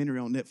documentary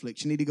on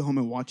Netflix. You need to go home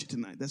and watch it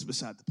tonight. That's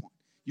beside the point.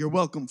 You're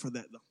welcome for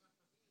that, though.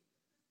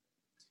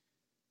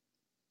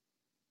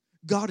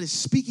 God is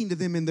speaking to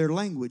them in their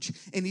language,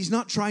 and He's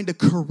not trying to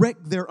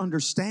correct their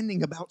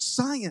understanding about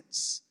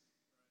science.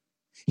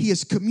 He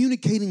is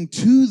communicating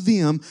to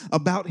them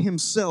about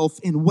Himself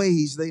in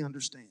ways they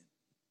understand.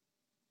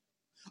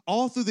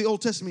 All through the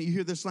Old Testament, you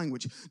hear this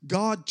language.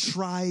 God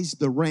tries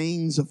the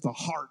reins of the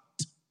heart,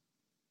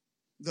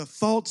 the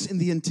thoughts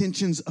and the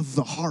intentions of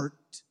the heart.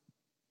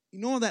 You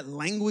know why that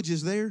language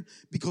is there?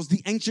 Because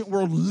the ancient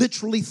world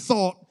literally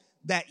thought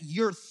that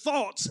your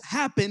thoughts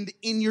happened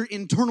in your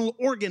internal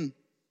organ.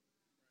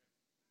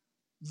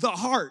 The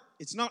heart.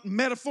 It's not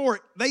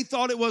metaphoric. They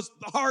thought it was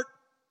the heart,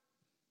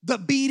 the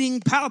beating,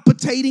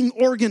 palpitating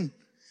organ.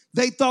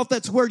 They thought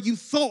that's where you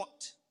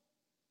thought.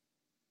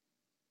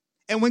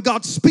 And when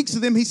God speaks to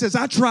them, He says,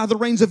 I try the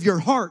reins of your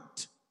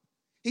heart.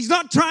 He's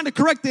not trying to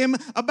correct them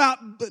about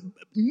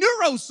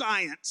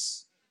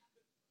neuroscience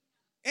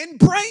and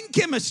brain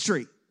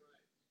chemistry.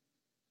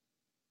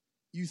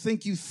 You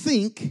think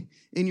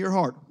in your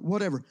heart,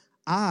 whatever.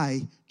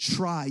 I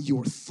try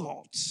your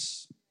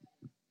thoughts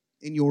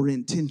and your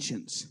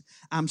intentions.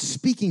 I'm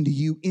speaking to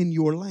you in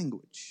your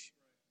language.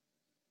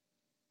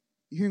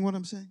 You hearing what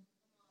I'm saying?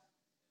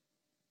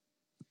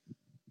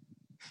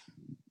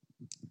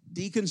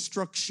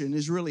 Deconstruction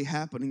is really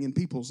happening in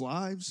people's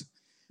lives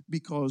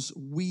because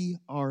we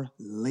are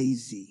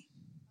lazy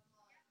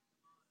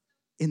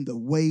in the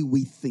way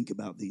we think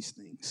about these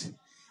things.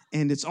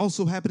 And it's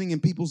also happening in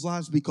people's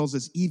lives because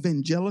as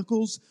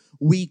evangelicals,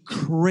 we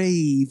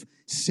crave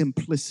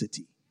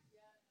simplicity.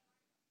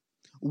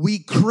 We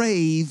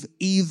crave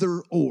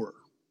either or.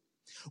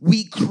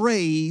 We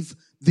crave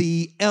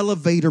the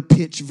elevator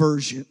pitch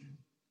version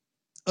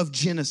of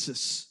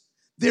Genesis.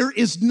 There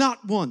is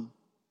not one.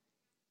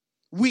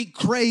 We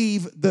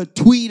crave the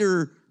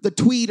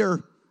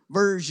tweeter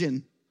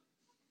version.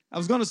 I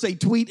was going to say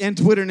tweet and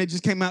Twitter, and it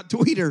just came out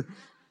tweeter.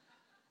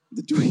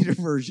 The tweeter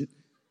version.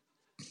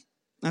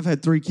 I've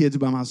had 3 kids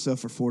by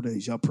myself for 4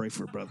 days. Y'all pray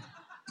for a brother.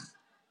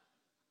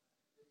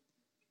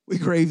 We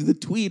crave the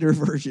Twitter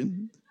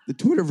version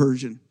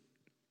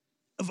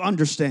of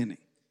understanding.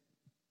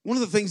 One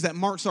of the things that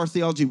marks our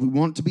theology, we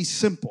want it to be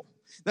simple.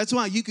 That's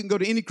why you can go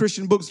to any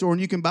Christian bookstore and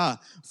you can buy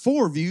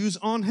 4 views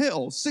on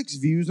hell, 6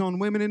 views on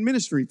women in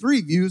ministry,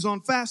 3 views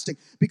on fasting,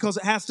 because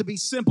it has to be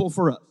simple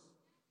for us.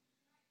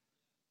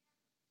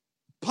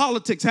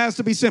 Politics has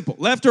to be simple,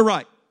 left or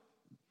right.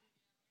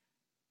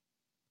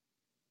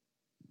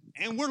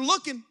 And we're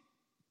looking.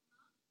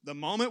 The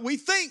moment we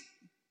think,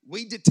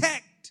 we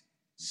detect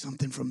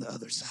something from the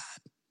other side.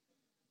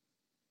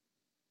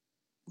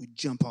 We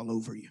jump all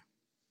over you.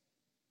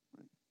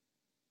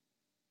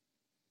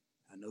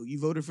 I know you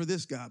voted for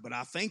this guy, but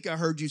I think I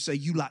heard you say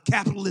you like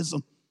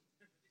capitalism.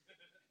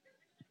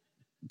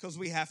 Because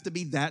we have to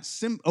be that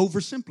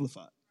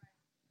oversimplified.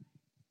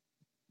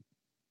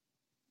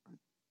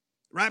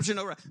 Rapture,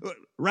 no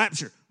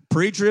rapture.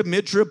 Pre-trib,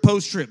 mid-trib,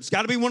 post-trib. It's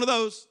got to be one of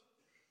those.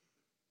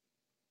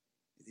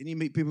 Then you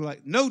meet people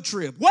like, no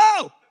trib.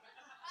 Whoa!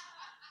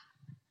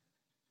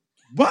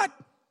 What?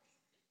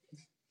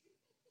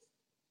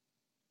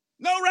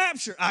 No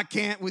rapture. I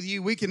can't with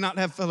you. We cannot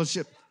have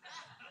fellowship.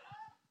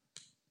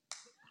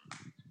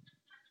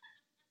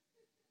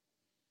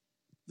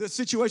 The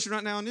situation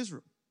right now in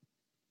Israel.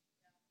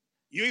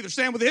 You either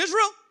stand with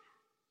Israel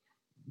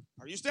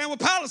Or you stand with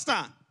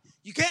Palestine.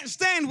 You can't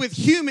stand with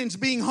humans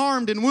being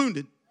harmed and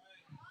wounded.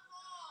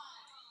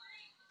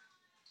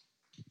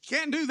 You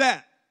can't do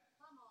that.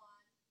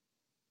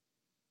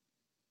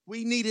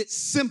 We need it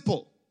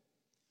simple.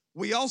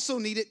 We also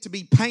need it to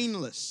be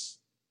painless.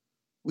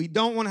 We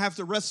don't want to have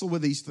to wrestle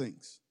with these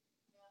things.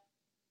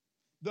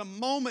 The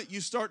moment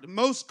you start,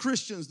 most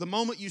Christians, the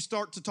moment you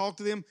start to talk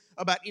to them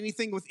about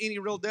anything with any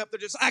real depth, they're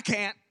just, I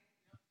can't,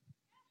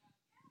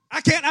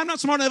 I'm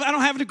not smart enough, I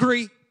don't have a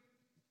degree.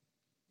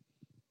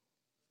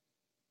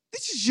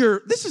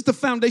 This is the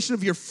foundation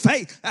of your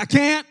faith. I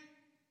can't.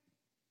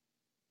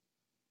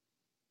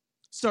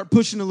 Start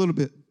pushing a little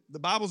bit. The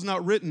Bible's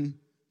not written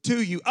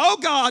to you. Oh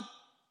God,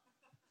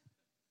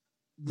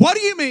 what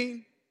do you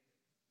mean?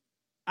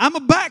 I'm a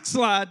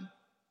backslide.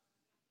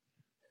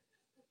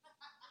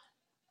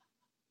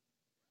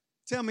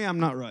 Tell me I'm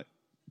not right.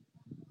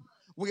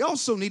 We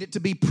also need it to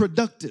be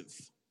productive.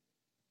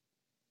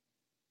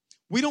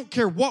 We don't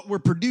care what we're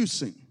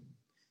producing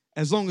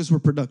as long as we're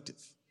productive.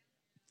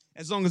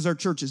 As long as our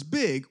church is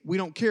big, we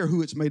don't care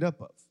who it's made up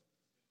of.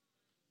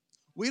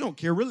 We don't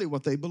care really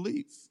what they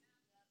believe.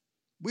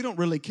 We don't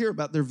really care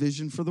about their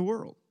vision for the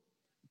world.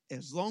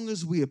 As long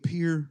as we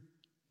appear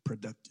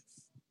productive.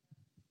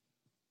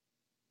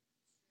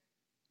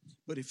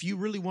 But if you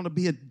really want to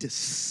be a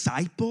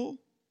disciple,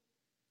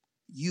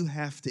 you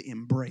have to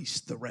embrace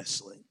the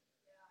wrestling.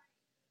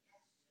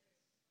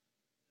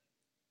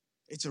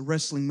 It's a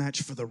wrestling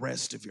match for the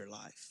rest of your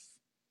life.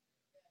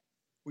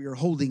 We are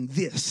holding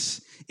this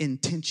in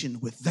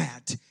tension with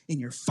that, and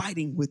you're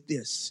fighting with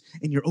this,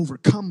 and you're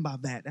overcome by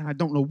that, and I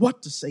don't know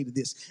what to say to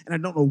this, and I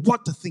don't know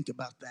what to think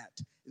about that.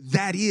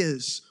 That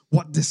is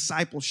what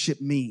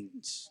discipleship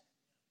means.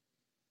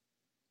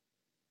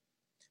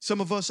 Some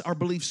of us, our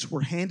beliefs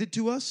were handed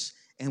to us,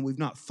 and we've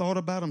not thought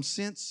about them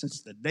since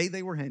the day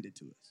they were handed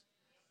to us.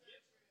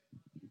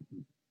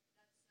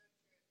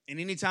 And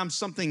anytime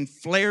something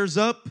flares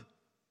up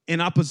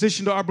in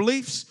opposition to our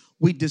beliefs,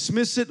 we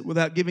dismiss it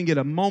without giving it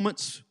a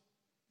moment's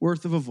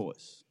worth of a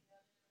voice.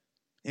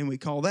 And we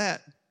call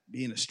that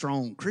being a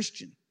strong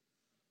Christian.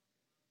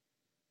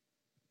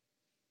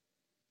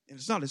 And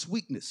it's not, it's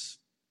weakness.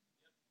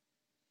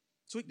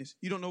 It's weakness.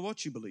 You don't know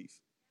what you believe.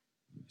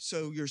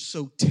 So you're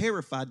so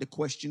terrified to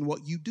question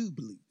what you do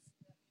believe.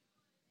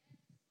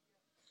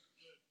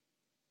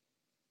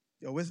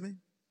 Y'all with me?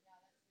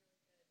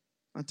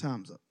 My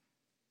time's up.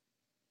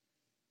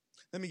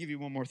 Let me give you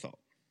one more thought.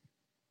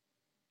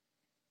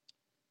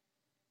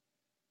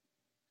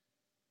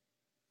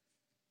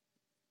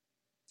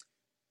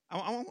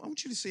 I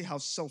want you to see how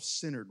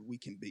self-centered we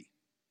can be,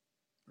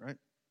 right?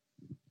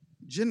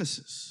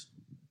 Genesis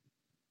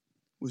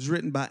was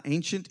written by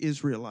ancient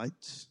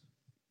Israelites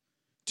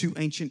to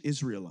ancient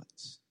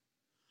Israelites.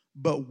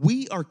 But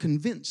we are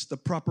convinced the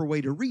proper way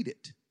to read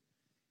it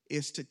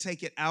is to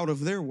take it out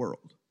of their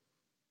world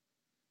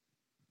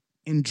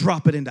and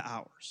drop it into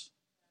ours.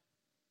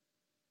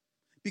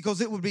 Because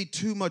it would be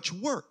too much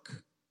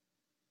work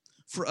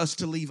for us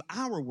to leave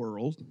our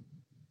world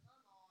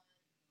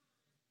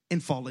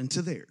and fall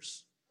into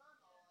theirs.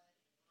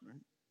 Right?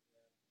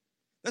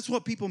 That's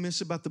what people miss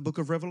about the book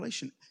of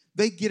Revelation.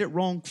 They get it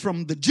wrong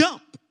from the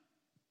jump.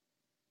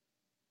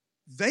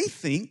 They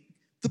think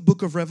the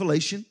book of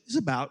Revelation is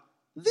about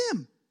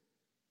them.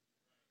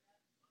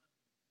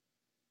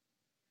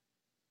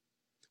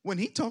 When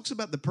he talks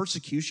about the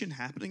persecution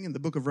happening in the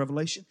book of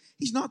Revelation,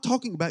 he's not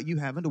talking about you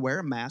having to wear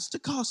a mask to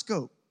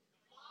Costco.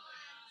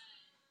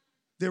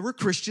 There were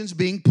Christians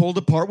being pulled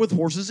apart with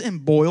horses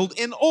and boiled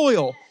in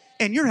oil.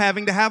 And you're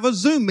having to have a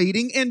Zoom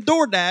meeting and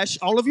DoorDash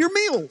all of your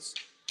meals.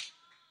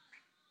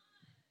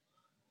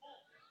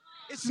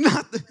 It's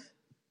not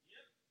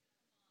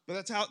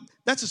but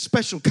that's a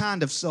special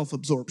kind of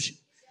self-absorption.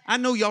 I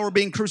know y'all are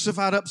being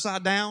crucified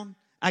upside down.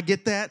 I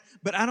get that.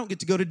 But I don't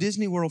get to go to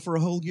Disney World for a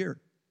whole year.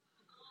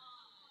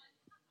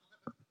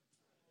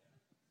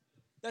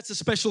 That's a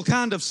special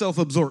kind of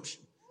self-absorption.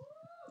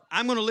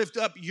 I'm going to lift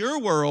up your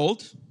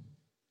world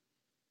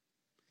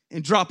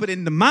and drop it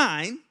into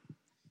mine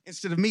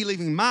instead of me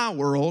leaving my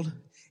world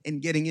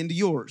and getting into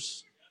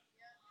yours.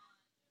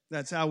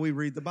 That's how we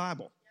read the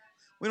Bible.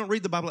 We don't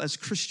read the Bible as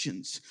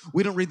Christians.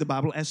 We don't read the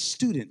Bible as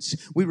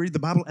students. We read the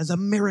Bible as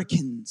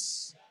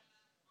Americans.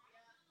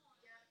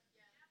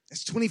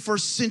 As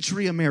 21st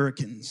century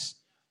Americans.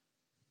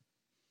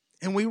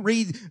 And we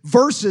read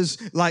verses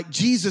like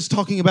Jesus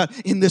talking about,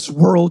 in this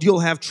world you'll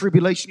have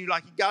tribulation. You're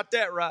like, you got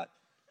that right.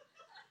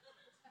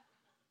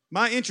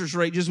 My interest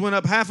rate just went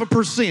up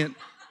 0.5%.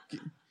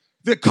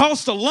 The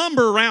cost of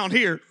lumber around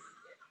here.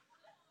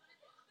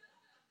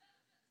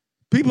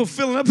 People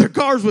filling up their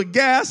cars with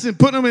gas and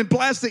putting them in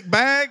plastic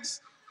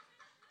bags.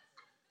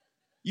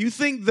 You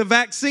think the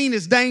vaccine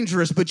is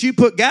dangerous, but you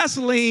put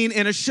gasoline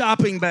in a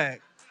shopping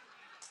bag.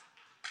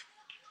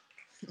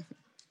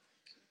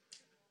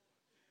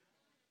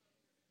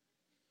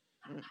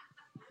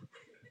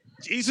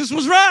 Jesus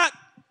was right.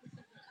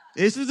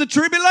 This is a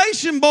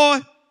tribulation,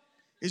 boy.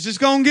 It's just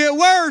going to get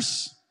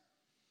worse.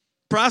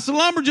 Price of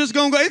lumber just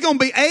going to go. It's going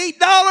to be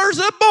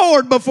 $8 a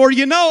board before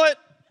you know it.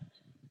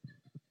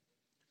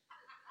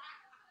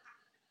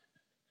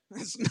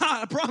 That's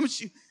not, I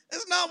promise you,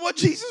 that's not what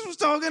Jesus was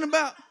talking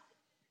about.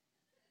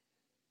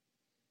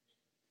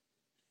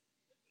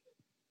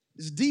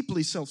 It's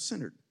deeply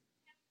self-centered.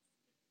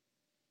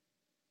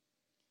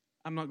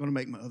 I'm not going to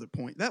make my other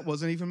point. That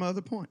wasn't even my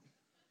other point.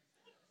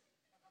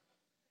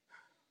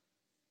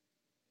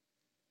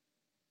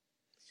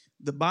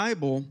 The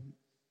Bible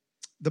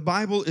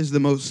is the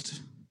most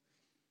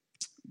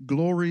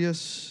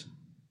glorious,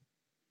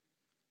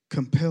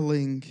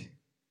 compelling,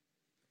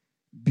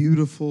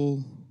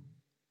 beautiful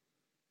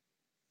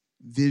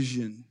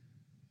vision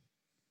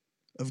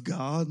of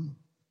God,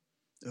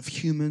 of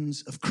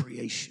humans, of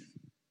creation.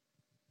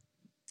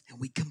 And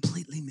we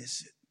completely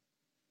miss it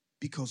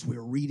because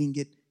we're reading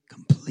it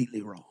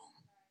completely wrong.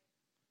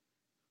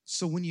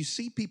 So when you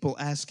see people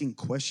asking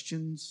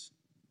questions,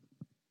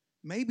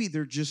 maybe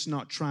they're just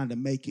not trying to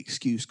make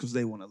excuse because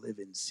they want to live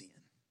in sin.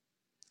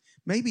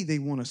 Maybe they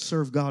want to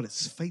serve God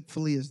as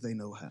faithfully as they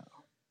know how.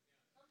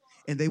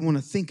 And they want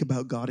to think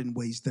about God in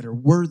ways that are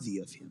worthy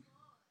of Him.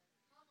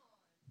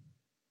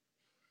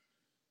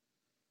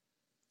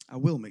 I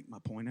will make my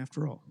point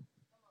after all.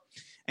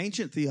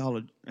 Ancient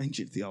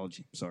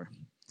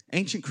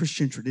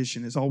Christian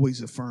tradition has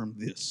always affirmed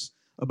this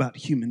about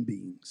human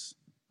beings.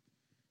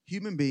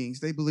 Human beings,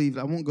 they believed,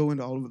 I won't go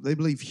into all of it, they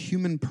believe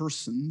human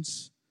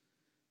persons,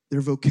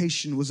 their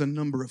vocation was a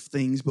number of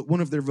things, but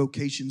one of their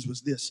vocations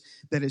was this,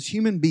 that as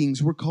human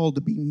beings, we're called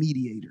to be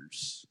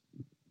mediators.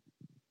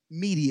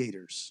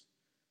 Mediators.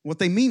 What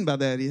they mean by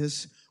that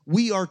is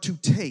we are to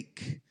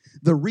take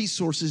the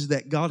resources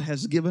that God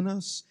has given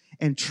us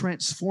and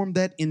transform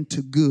that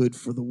into good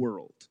for the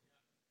world.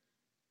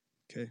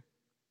 Okay?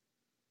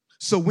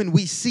 So when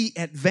we see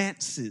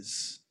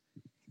advances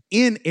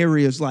in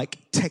areas like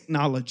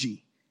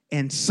technology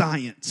and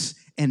science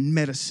and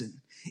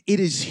medicine, it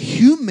is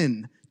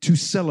human to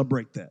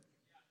celebrate that.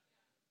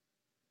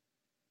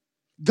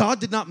 God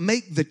did not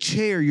make the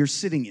chair you're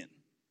sitting in.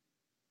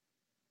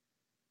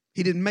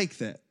 He didn't make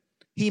that.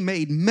 He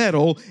made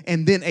metal,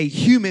 and then a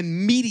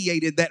human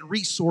mediated that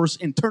resource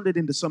and turned it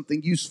into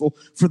something useful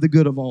for the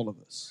good of all of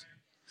us.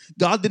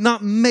 God did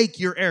not make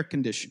your air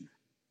conditioner.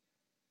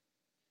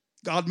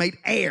 God made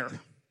air.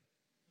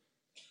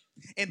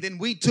 And then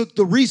we took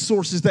the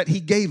resources that He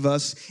gave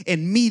us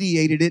and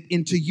mediated it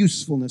into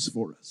usefulness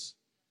for us.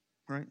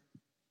 Right?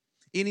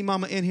 Any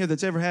mama in here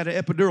that's ever had an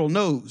epidural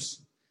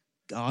knows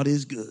God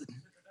is good.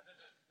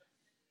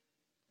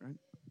 Right?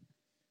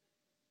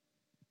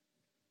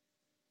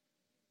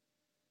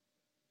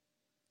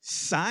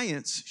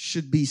 Science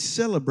should be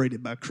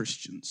celebrated by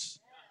Christians,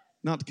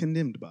 not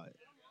condemned by it.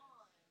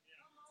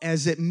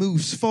 As it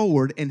moves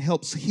forward and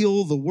helps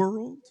heal the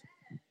world,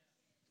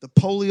 the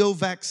polio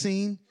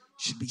vaccine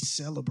should be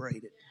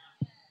celebrated.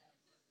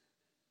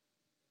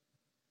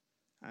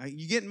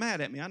 You're getting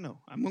mad at me, I know.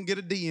 I'm going to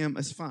get a DM,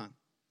 that's fine.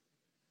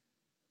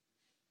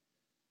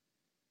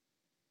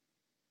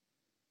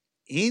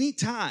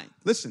 Anytime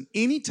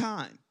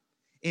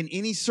in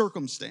any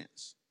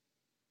circumstance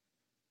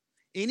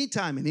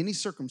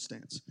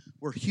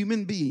where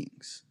human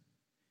beings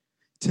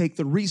take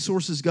the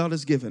resources God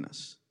has given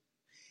us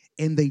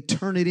and they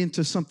turn it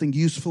into something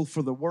useful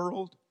for the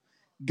world,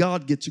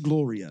 God gets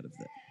glory out of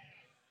that.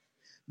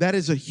 That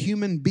is a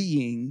human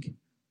being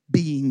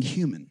being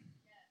human.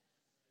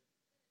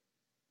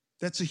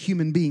 That's a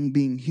human being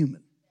being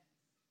human.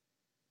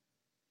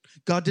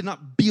 God did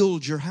not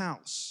build your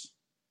house.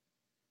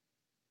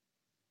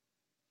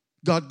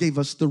 God gave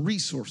us the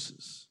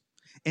resources,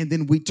 and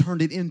then we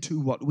turned it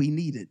into what we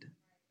needed.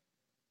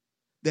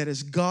 That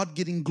is God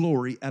getting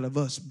glory out of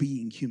us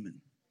being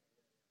human.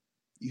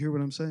 You hear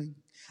what I'm saying?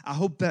 I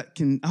hope that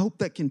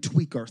can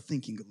tweak our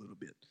thinking a little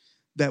bit.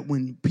 That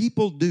when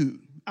people do,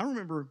 I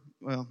remember,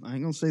 well, I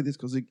ain't going to say this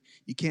because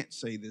you can't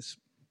say this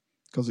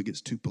because it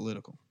gets too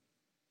political.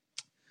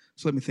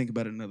 So let me think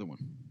about another one.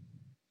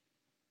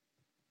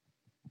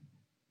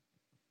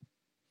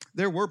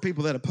 There were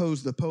people that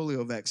opposed the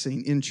polio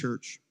vaccine in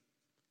church.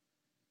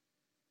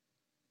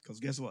 Because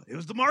guess what? It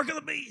was the mark of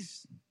the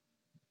beast.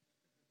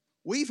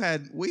 We've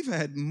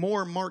had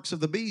more marks of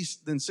the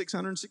beast than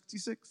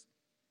 666.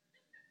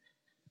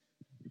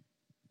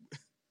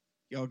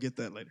 Y'all get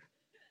that later.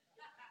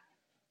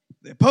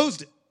 They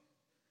opposed it.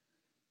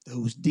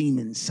 Those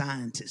demon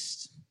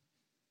scientists.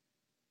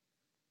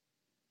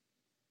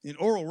 And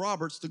Oral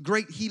Roberts, the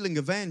great healing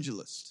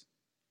evangelist,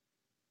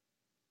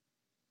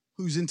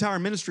 whose entire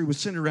ministry was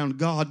centered around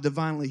God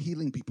divinely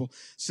healing people,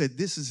 said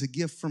this is a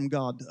gift from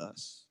God to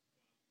us.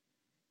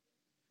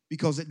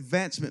 Because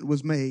advancement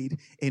was made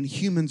and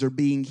humans are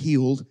being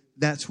healed,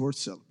 that's worth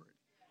celebrating.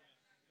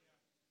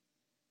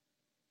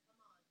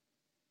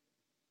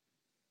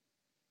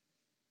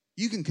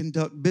 You can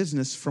conduct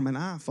business from an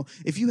iPhone.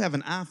 If you have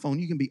an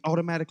iPhone, you can be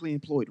automatically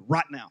employed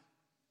right now.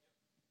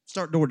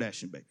 Start door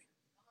dashing, baby.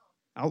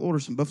 I'll order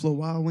some Buffalo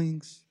Wild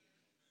Wings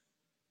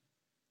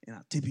and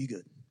I'll tip you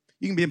good.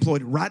 You can be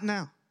employed right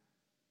now.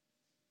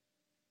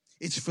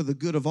 It's for the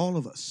good of all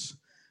of us.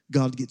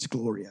 God gets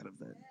glory out of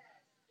that.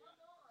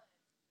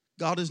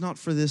 God is not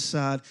for this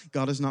side.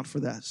 God is not for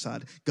that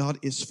side. God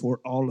is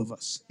for all of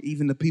us,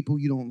 even the people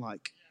you don't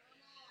like.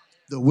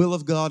 The will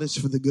of God is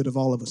for the good of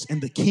all of us.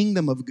 And the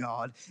kingdom of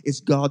God is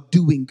God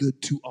doing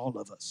good to all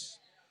of us.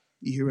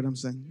 You hear what I'm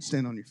saying?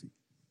 Stand on your feet.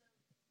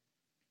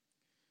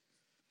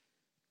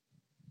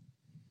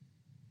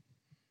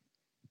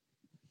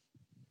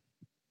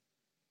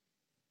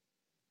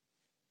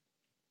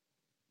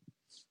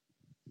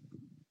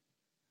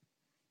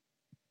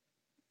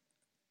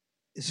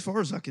 As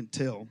far as I can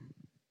tell,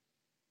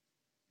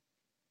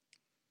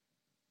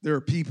 there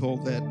are people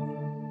that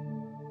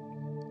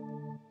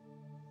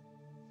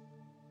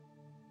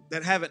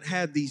haven't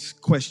had these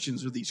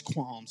questions or these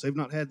qualms. They've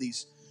not had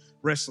these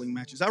wrestling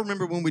matches. I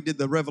remember when we did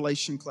the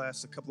Revelation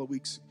class a couple of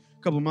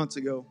months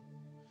ago,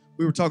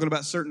 we were talking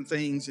about certain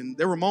things, and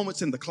there were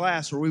moments in the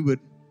class where we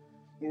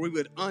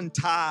would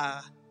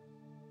untie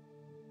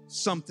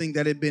something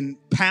that had been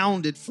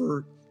pounded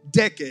for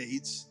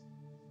decades,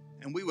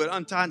 and we would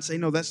untie and say,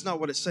 no, that's not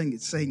what it's saying.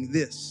 It's saying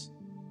this.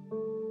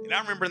 And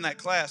I remember in that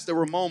class, there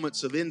were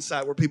moments of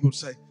insight where people would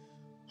say,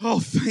 oh,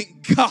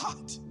 thank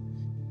God.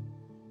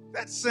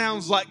 That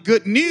sounds like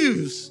good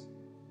news.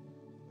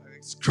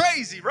 It's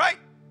crazy, right?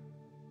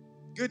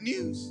 Good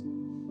news.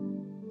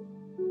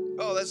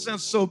 Oh, that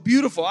sounds so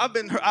beautiful.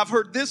 I've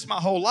heard this my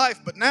whole life,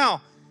 but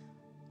now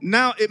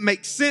it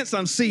makes sense.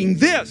 I'm seeing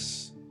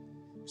this.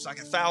 It's like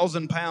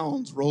 1,000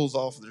 pounds rolls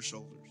off their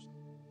shoulders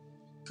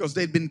because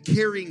they'd been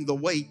carrying the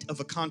weight of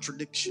a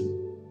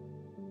contradiction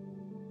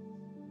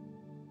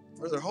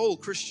for their whole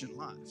Christian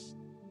life.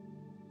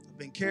 They've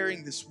been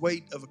carrying this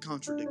weight of a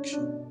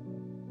contradiction.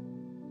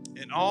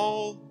 And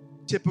all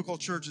typical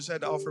churches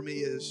had to offer me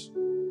is,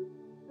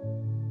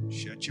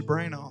 shut your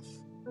brain off.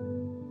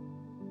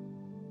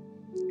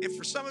 And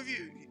for some of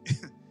you,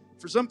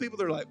 for some people,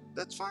 they're like,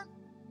 that's fine.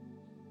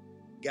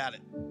 Got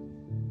it.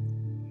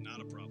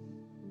 Not a problem.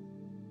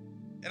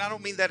 And I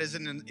don't mean that as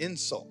an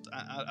insult.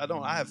 I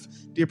don't. I have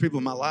dear people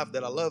in my life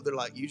that I love. They're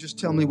like, you just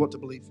tell me what to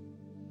believe.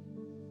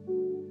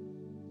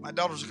 My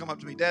daughters will come up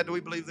to me, Dad, do we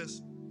believe this?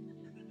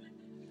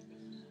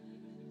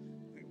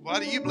 Why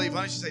do you believe,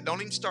 honey? She say,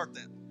 don't even start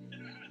that.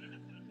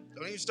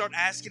 Don't even start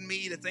asking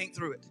me to think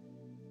through it.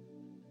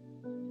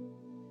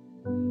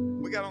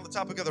 We got on the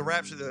topic of the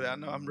rapture the other day. I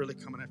know I'm really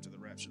coming after the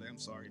rapture today. I'm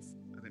sorry.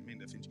 I didn't mean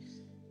to offend you.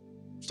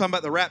 I was talking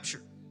about the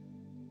rapture.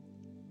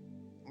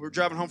 We were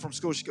driving home from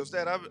school. She goes,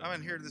 Dad, I've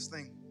been hearing this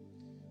thing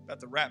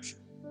about the rapture.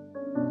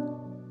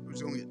 We're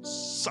just going to get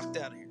sucked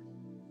out of here.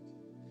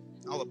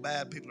 All the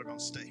bad people are going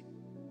to stay.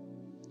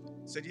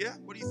 I said, yeah,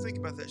 what do you think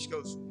about that? She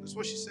goes, that's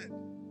what she said.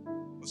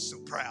 I was so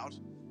proud.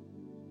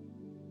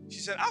 She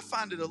said, I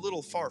find it a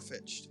little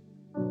far-fetched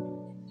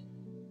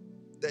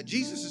that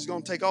Jesus is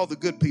going to take all the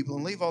good people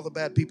and leave all the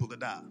bad people to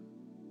die.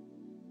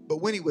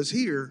 But when he was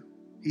here,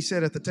 he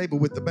sat at the table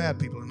with the bad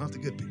people and not the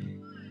good people.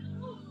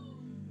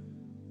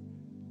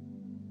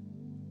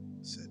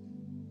 I said,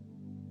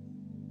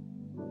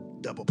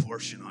 double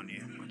portion on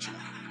you.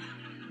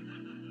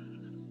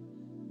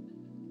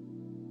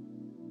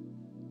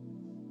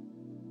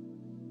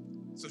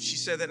 So she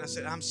said that, and I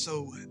said, I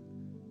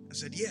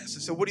said, yes.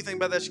 I said, what do you think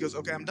about that? She goes,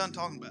 okay, I'm done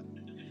talking about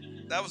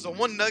it. That was the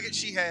one nugget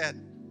she had.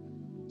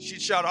 She'd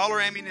shot all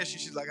her ammunition.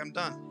 She's like, I'm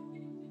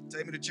done.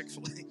 Take me to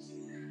Chick-fil-A.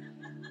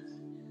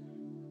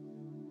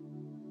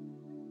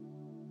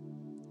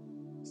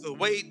 So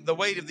the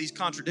weight of these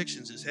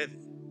contradictions is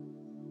heavy.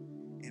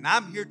 And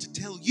I'm here to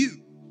tell you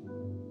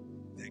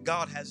that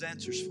God has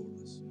answers for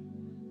us.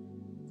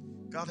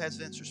 God has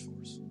answers for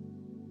us.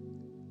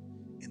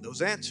 And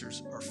those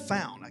answers are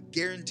found, I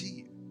guarantee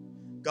you.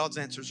 God's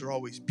answers are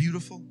always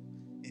beautiful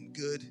and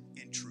good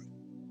and true.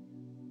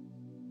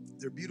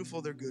 They're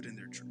beautiful, they're good, and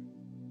they're true.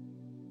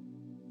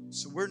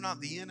 So we're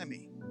not the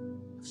enemy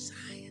of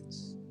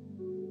science.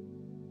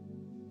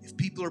 If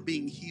people are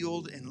being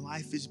healed and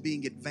life is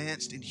being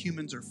advanced and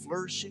humans are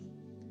flourishing,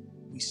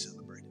 we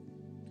celebrate it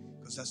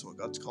because that's what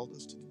God's called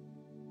us to do.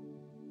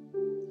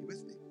 You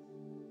with me?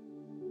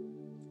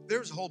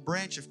 There's a whole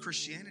branch of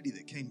Christianity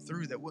that came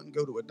through that wouldn't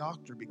go to a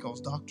doctor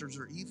because doctors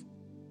are evil.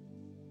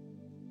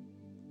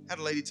 I had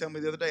a lady tell me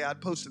the other day,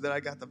 I'd posted that I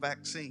got the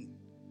vaccine.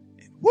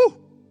 And whoo,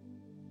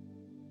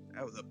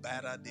 that was a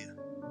bad idea.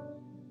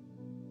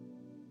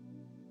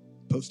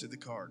 Posted the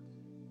card.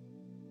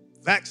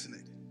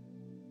 Vaccinated.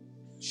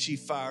 She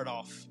fired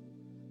off.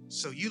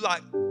 So you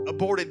like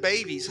aborted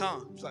babies, huh?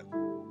 It's like,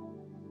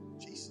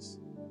 Jesus.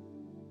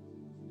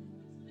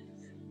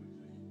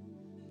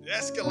 It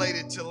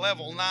escalated to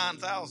level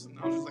 9,000.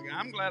 I was just like,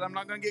 I'm glad I'm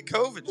not going to get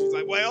COVID. She's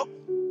like, well.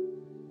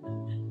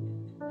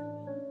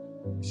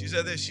 She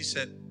said this. She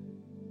said,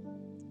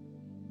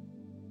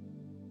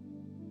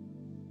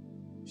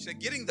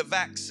 getting the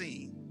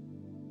vaccine,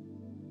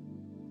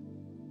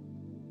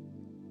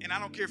 and I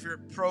don't care if you're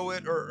pro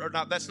it or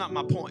not. That's not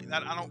my point.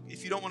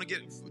 If you don't want to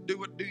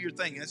do your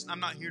thing. I'm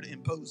not here to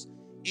impose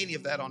any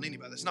of that on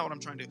anybody. That's not what I'm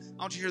trying to do.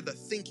 I want you to hear the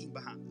thinking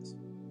behind this.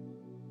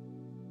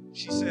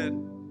 She said,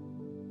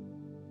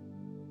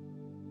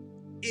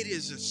 it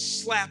is a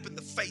slap in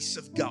the face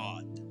of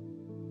God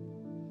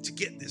to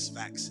get this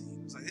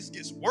vaccine. It's like, this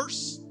gets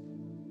worse.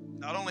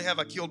 Not only have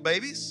I killed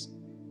babies,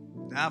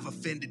 now I've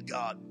offended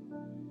God.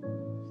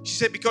 She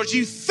said, because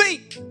you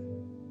think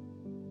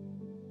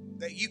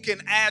that you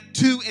can add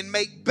to and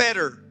make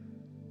better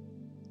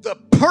the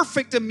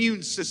perfect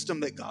immune system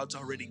that God's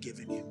already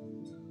given you.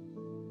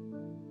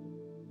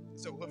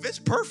 So if it's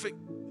perfect,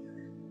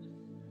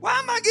 why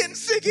am I getting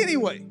sick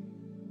anyway?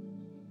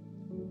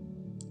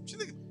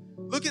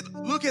 Look at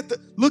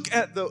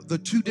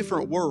the two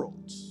different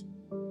worlds.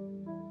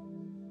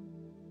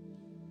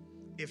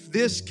 If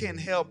this can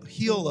help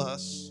heal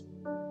us,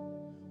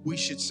 we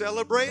should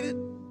celebrate it.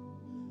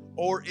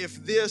 Or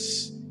if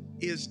this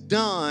is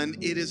done,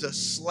 it is a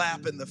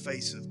slap in the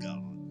face of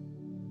God.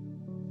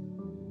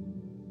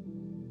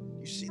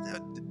 You see the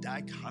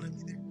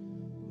dichotomy there?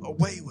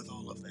 Away with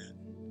all of that.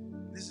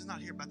 This is not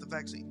here about the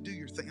vaccine. Do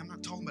your thing. I'm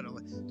not talking about all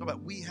that. I'm talking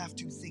about we have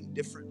to think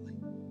differently.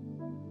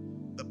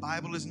 The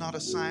Bible is not a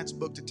science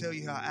book to tell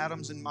you how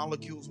atoms and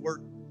molecules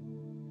work.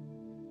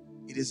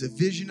 It is a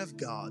vision of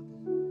God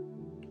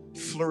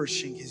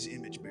flourishing his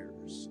image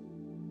bearers.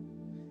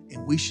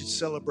 And we should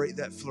celebrate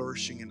that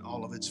flourishing in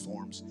all of its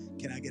forms.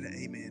 Can I get an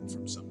amen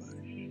from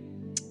somebody?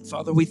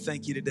 Father, we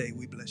thank you today.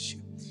 We bless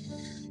you.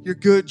 You're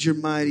good, you're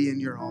mighty, and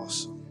you're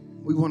awesome.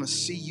 We want to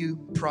see you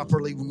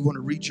properly. We want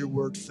to read your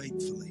word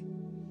faithfully.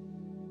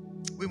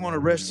 We want to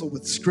wrestle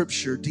with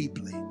Scripture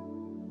deeply.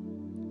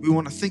 We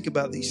want to think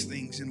about these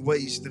things in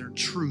ways that are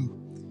true,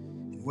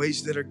 in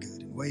ways that are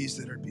good, in ways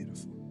that are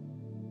beautiful.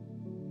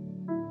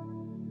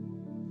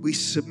 We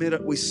submit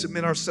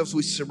ourselves,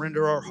 we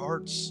surrender our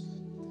hearts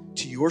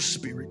to your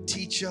Spirit.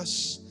 Teach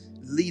us,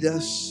 lead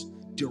us,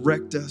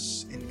 direct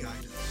us, and guide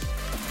us.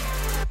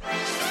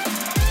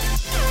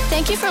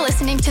 Thank you for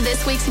listening to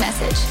this week's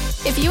message.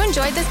 If you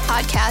enjoyed this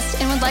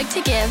podcast and would like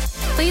to give,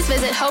 please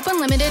visit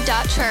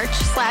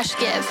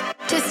hopeunlimited.church/give.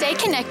 To stay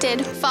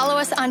connected, follow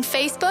us on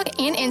Facebook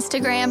and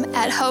Instagram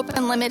at Hope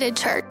Unlimited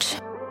Church.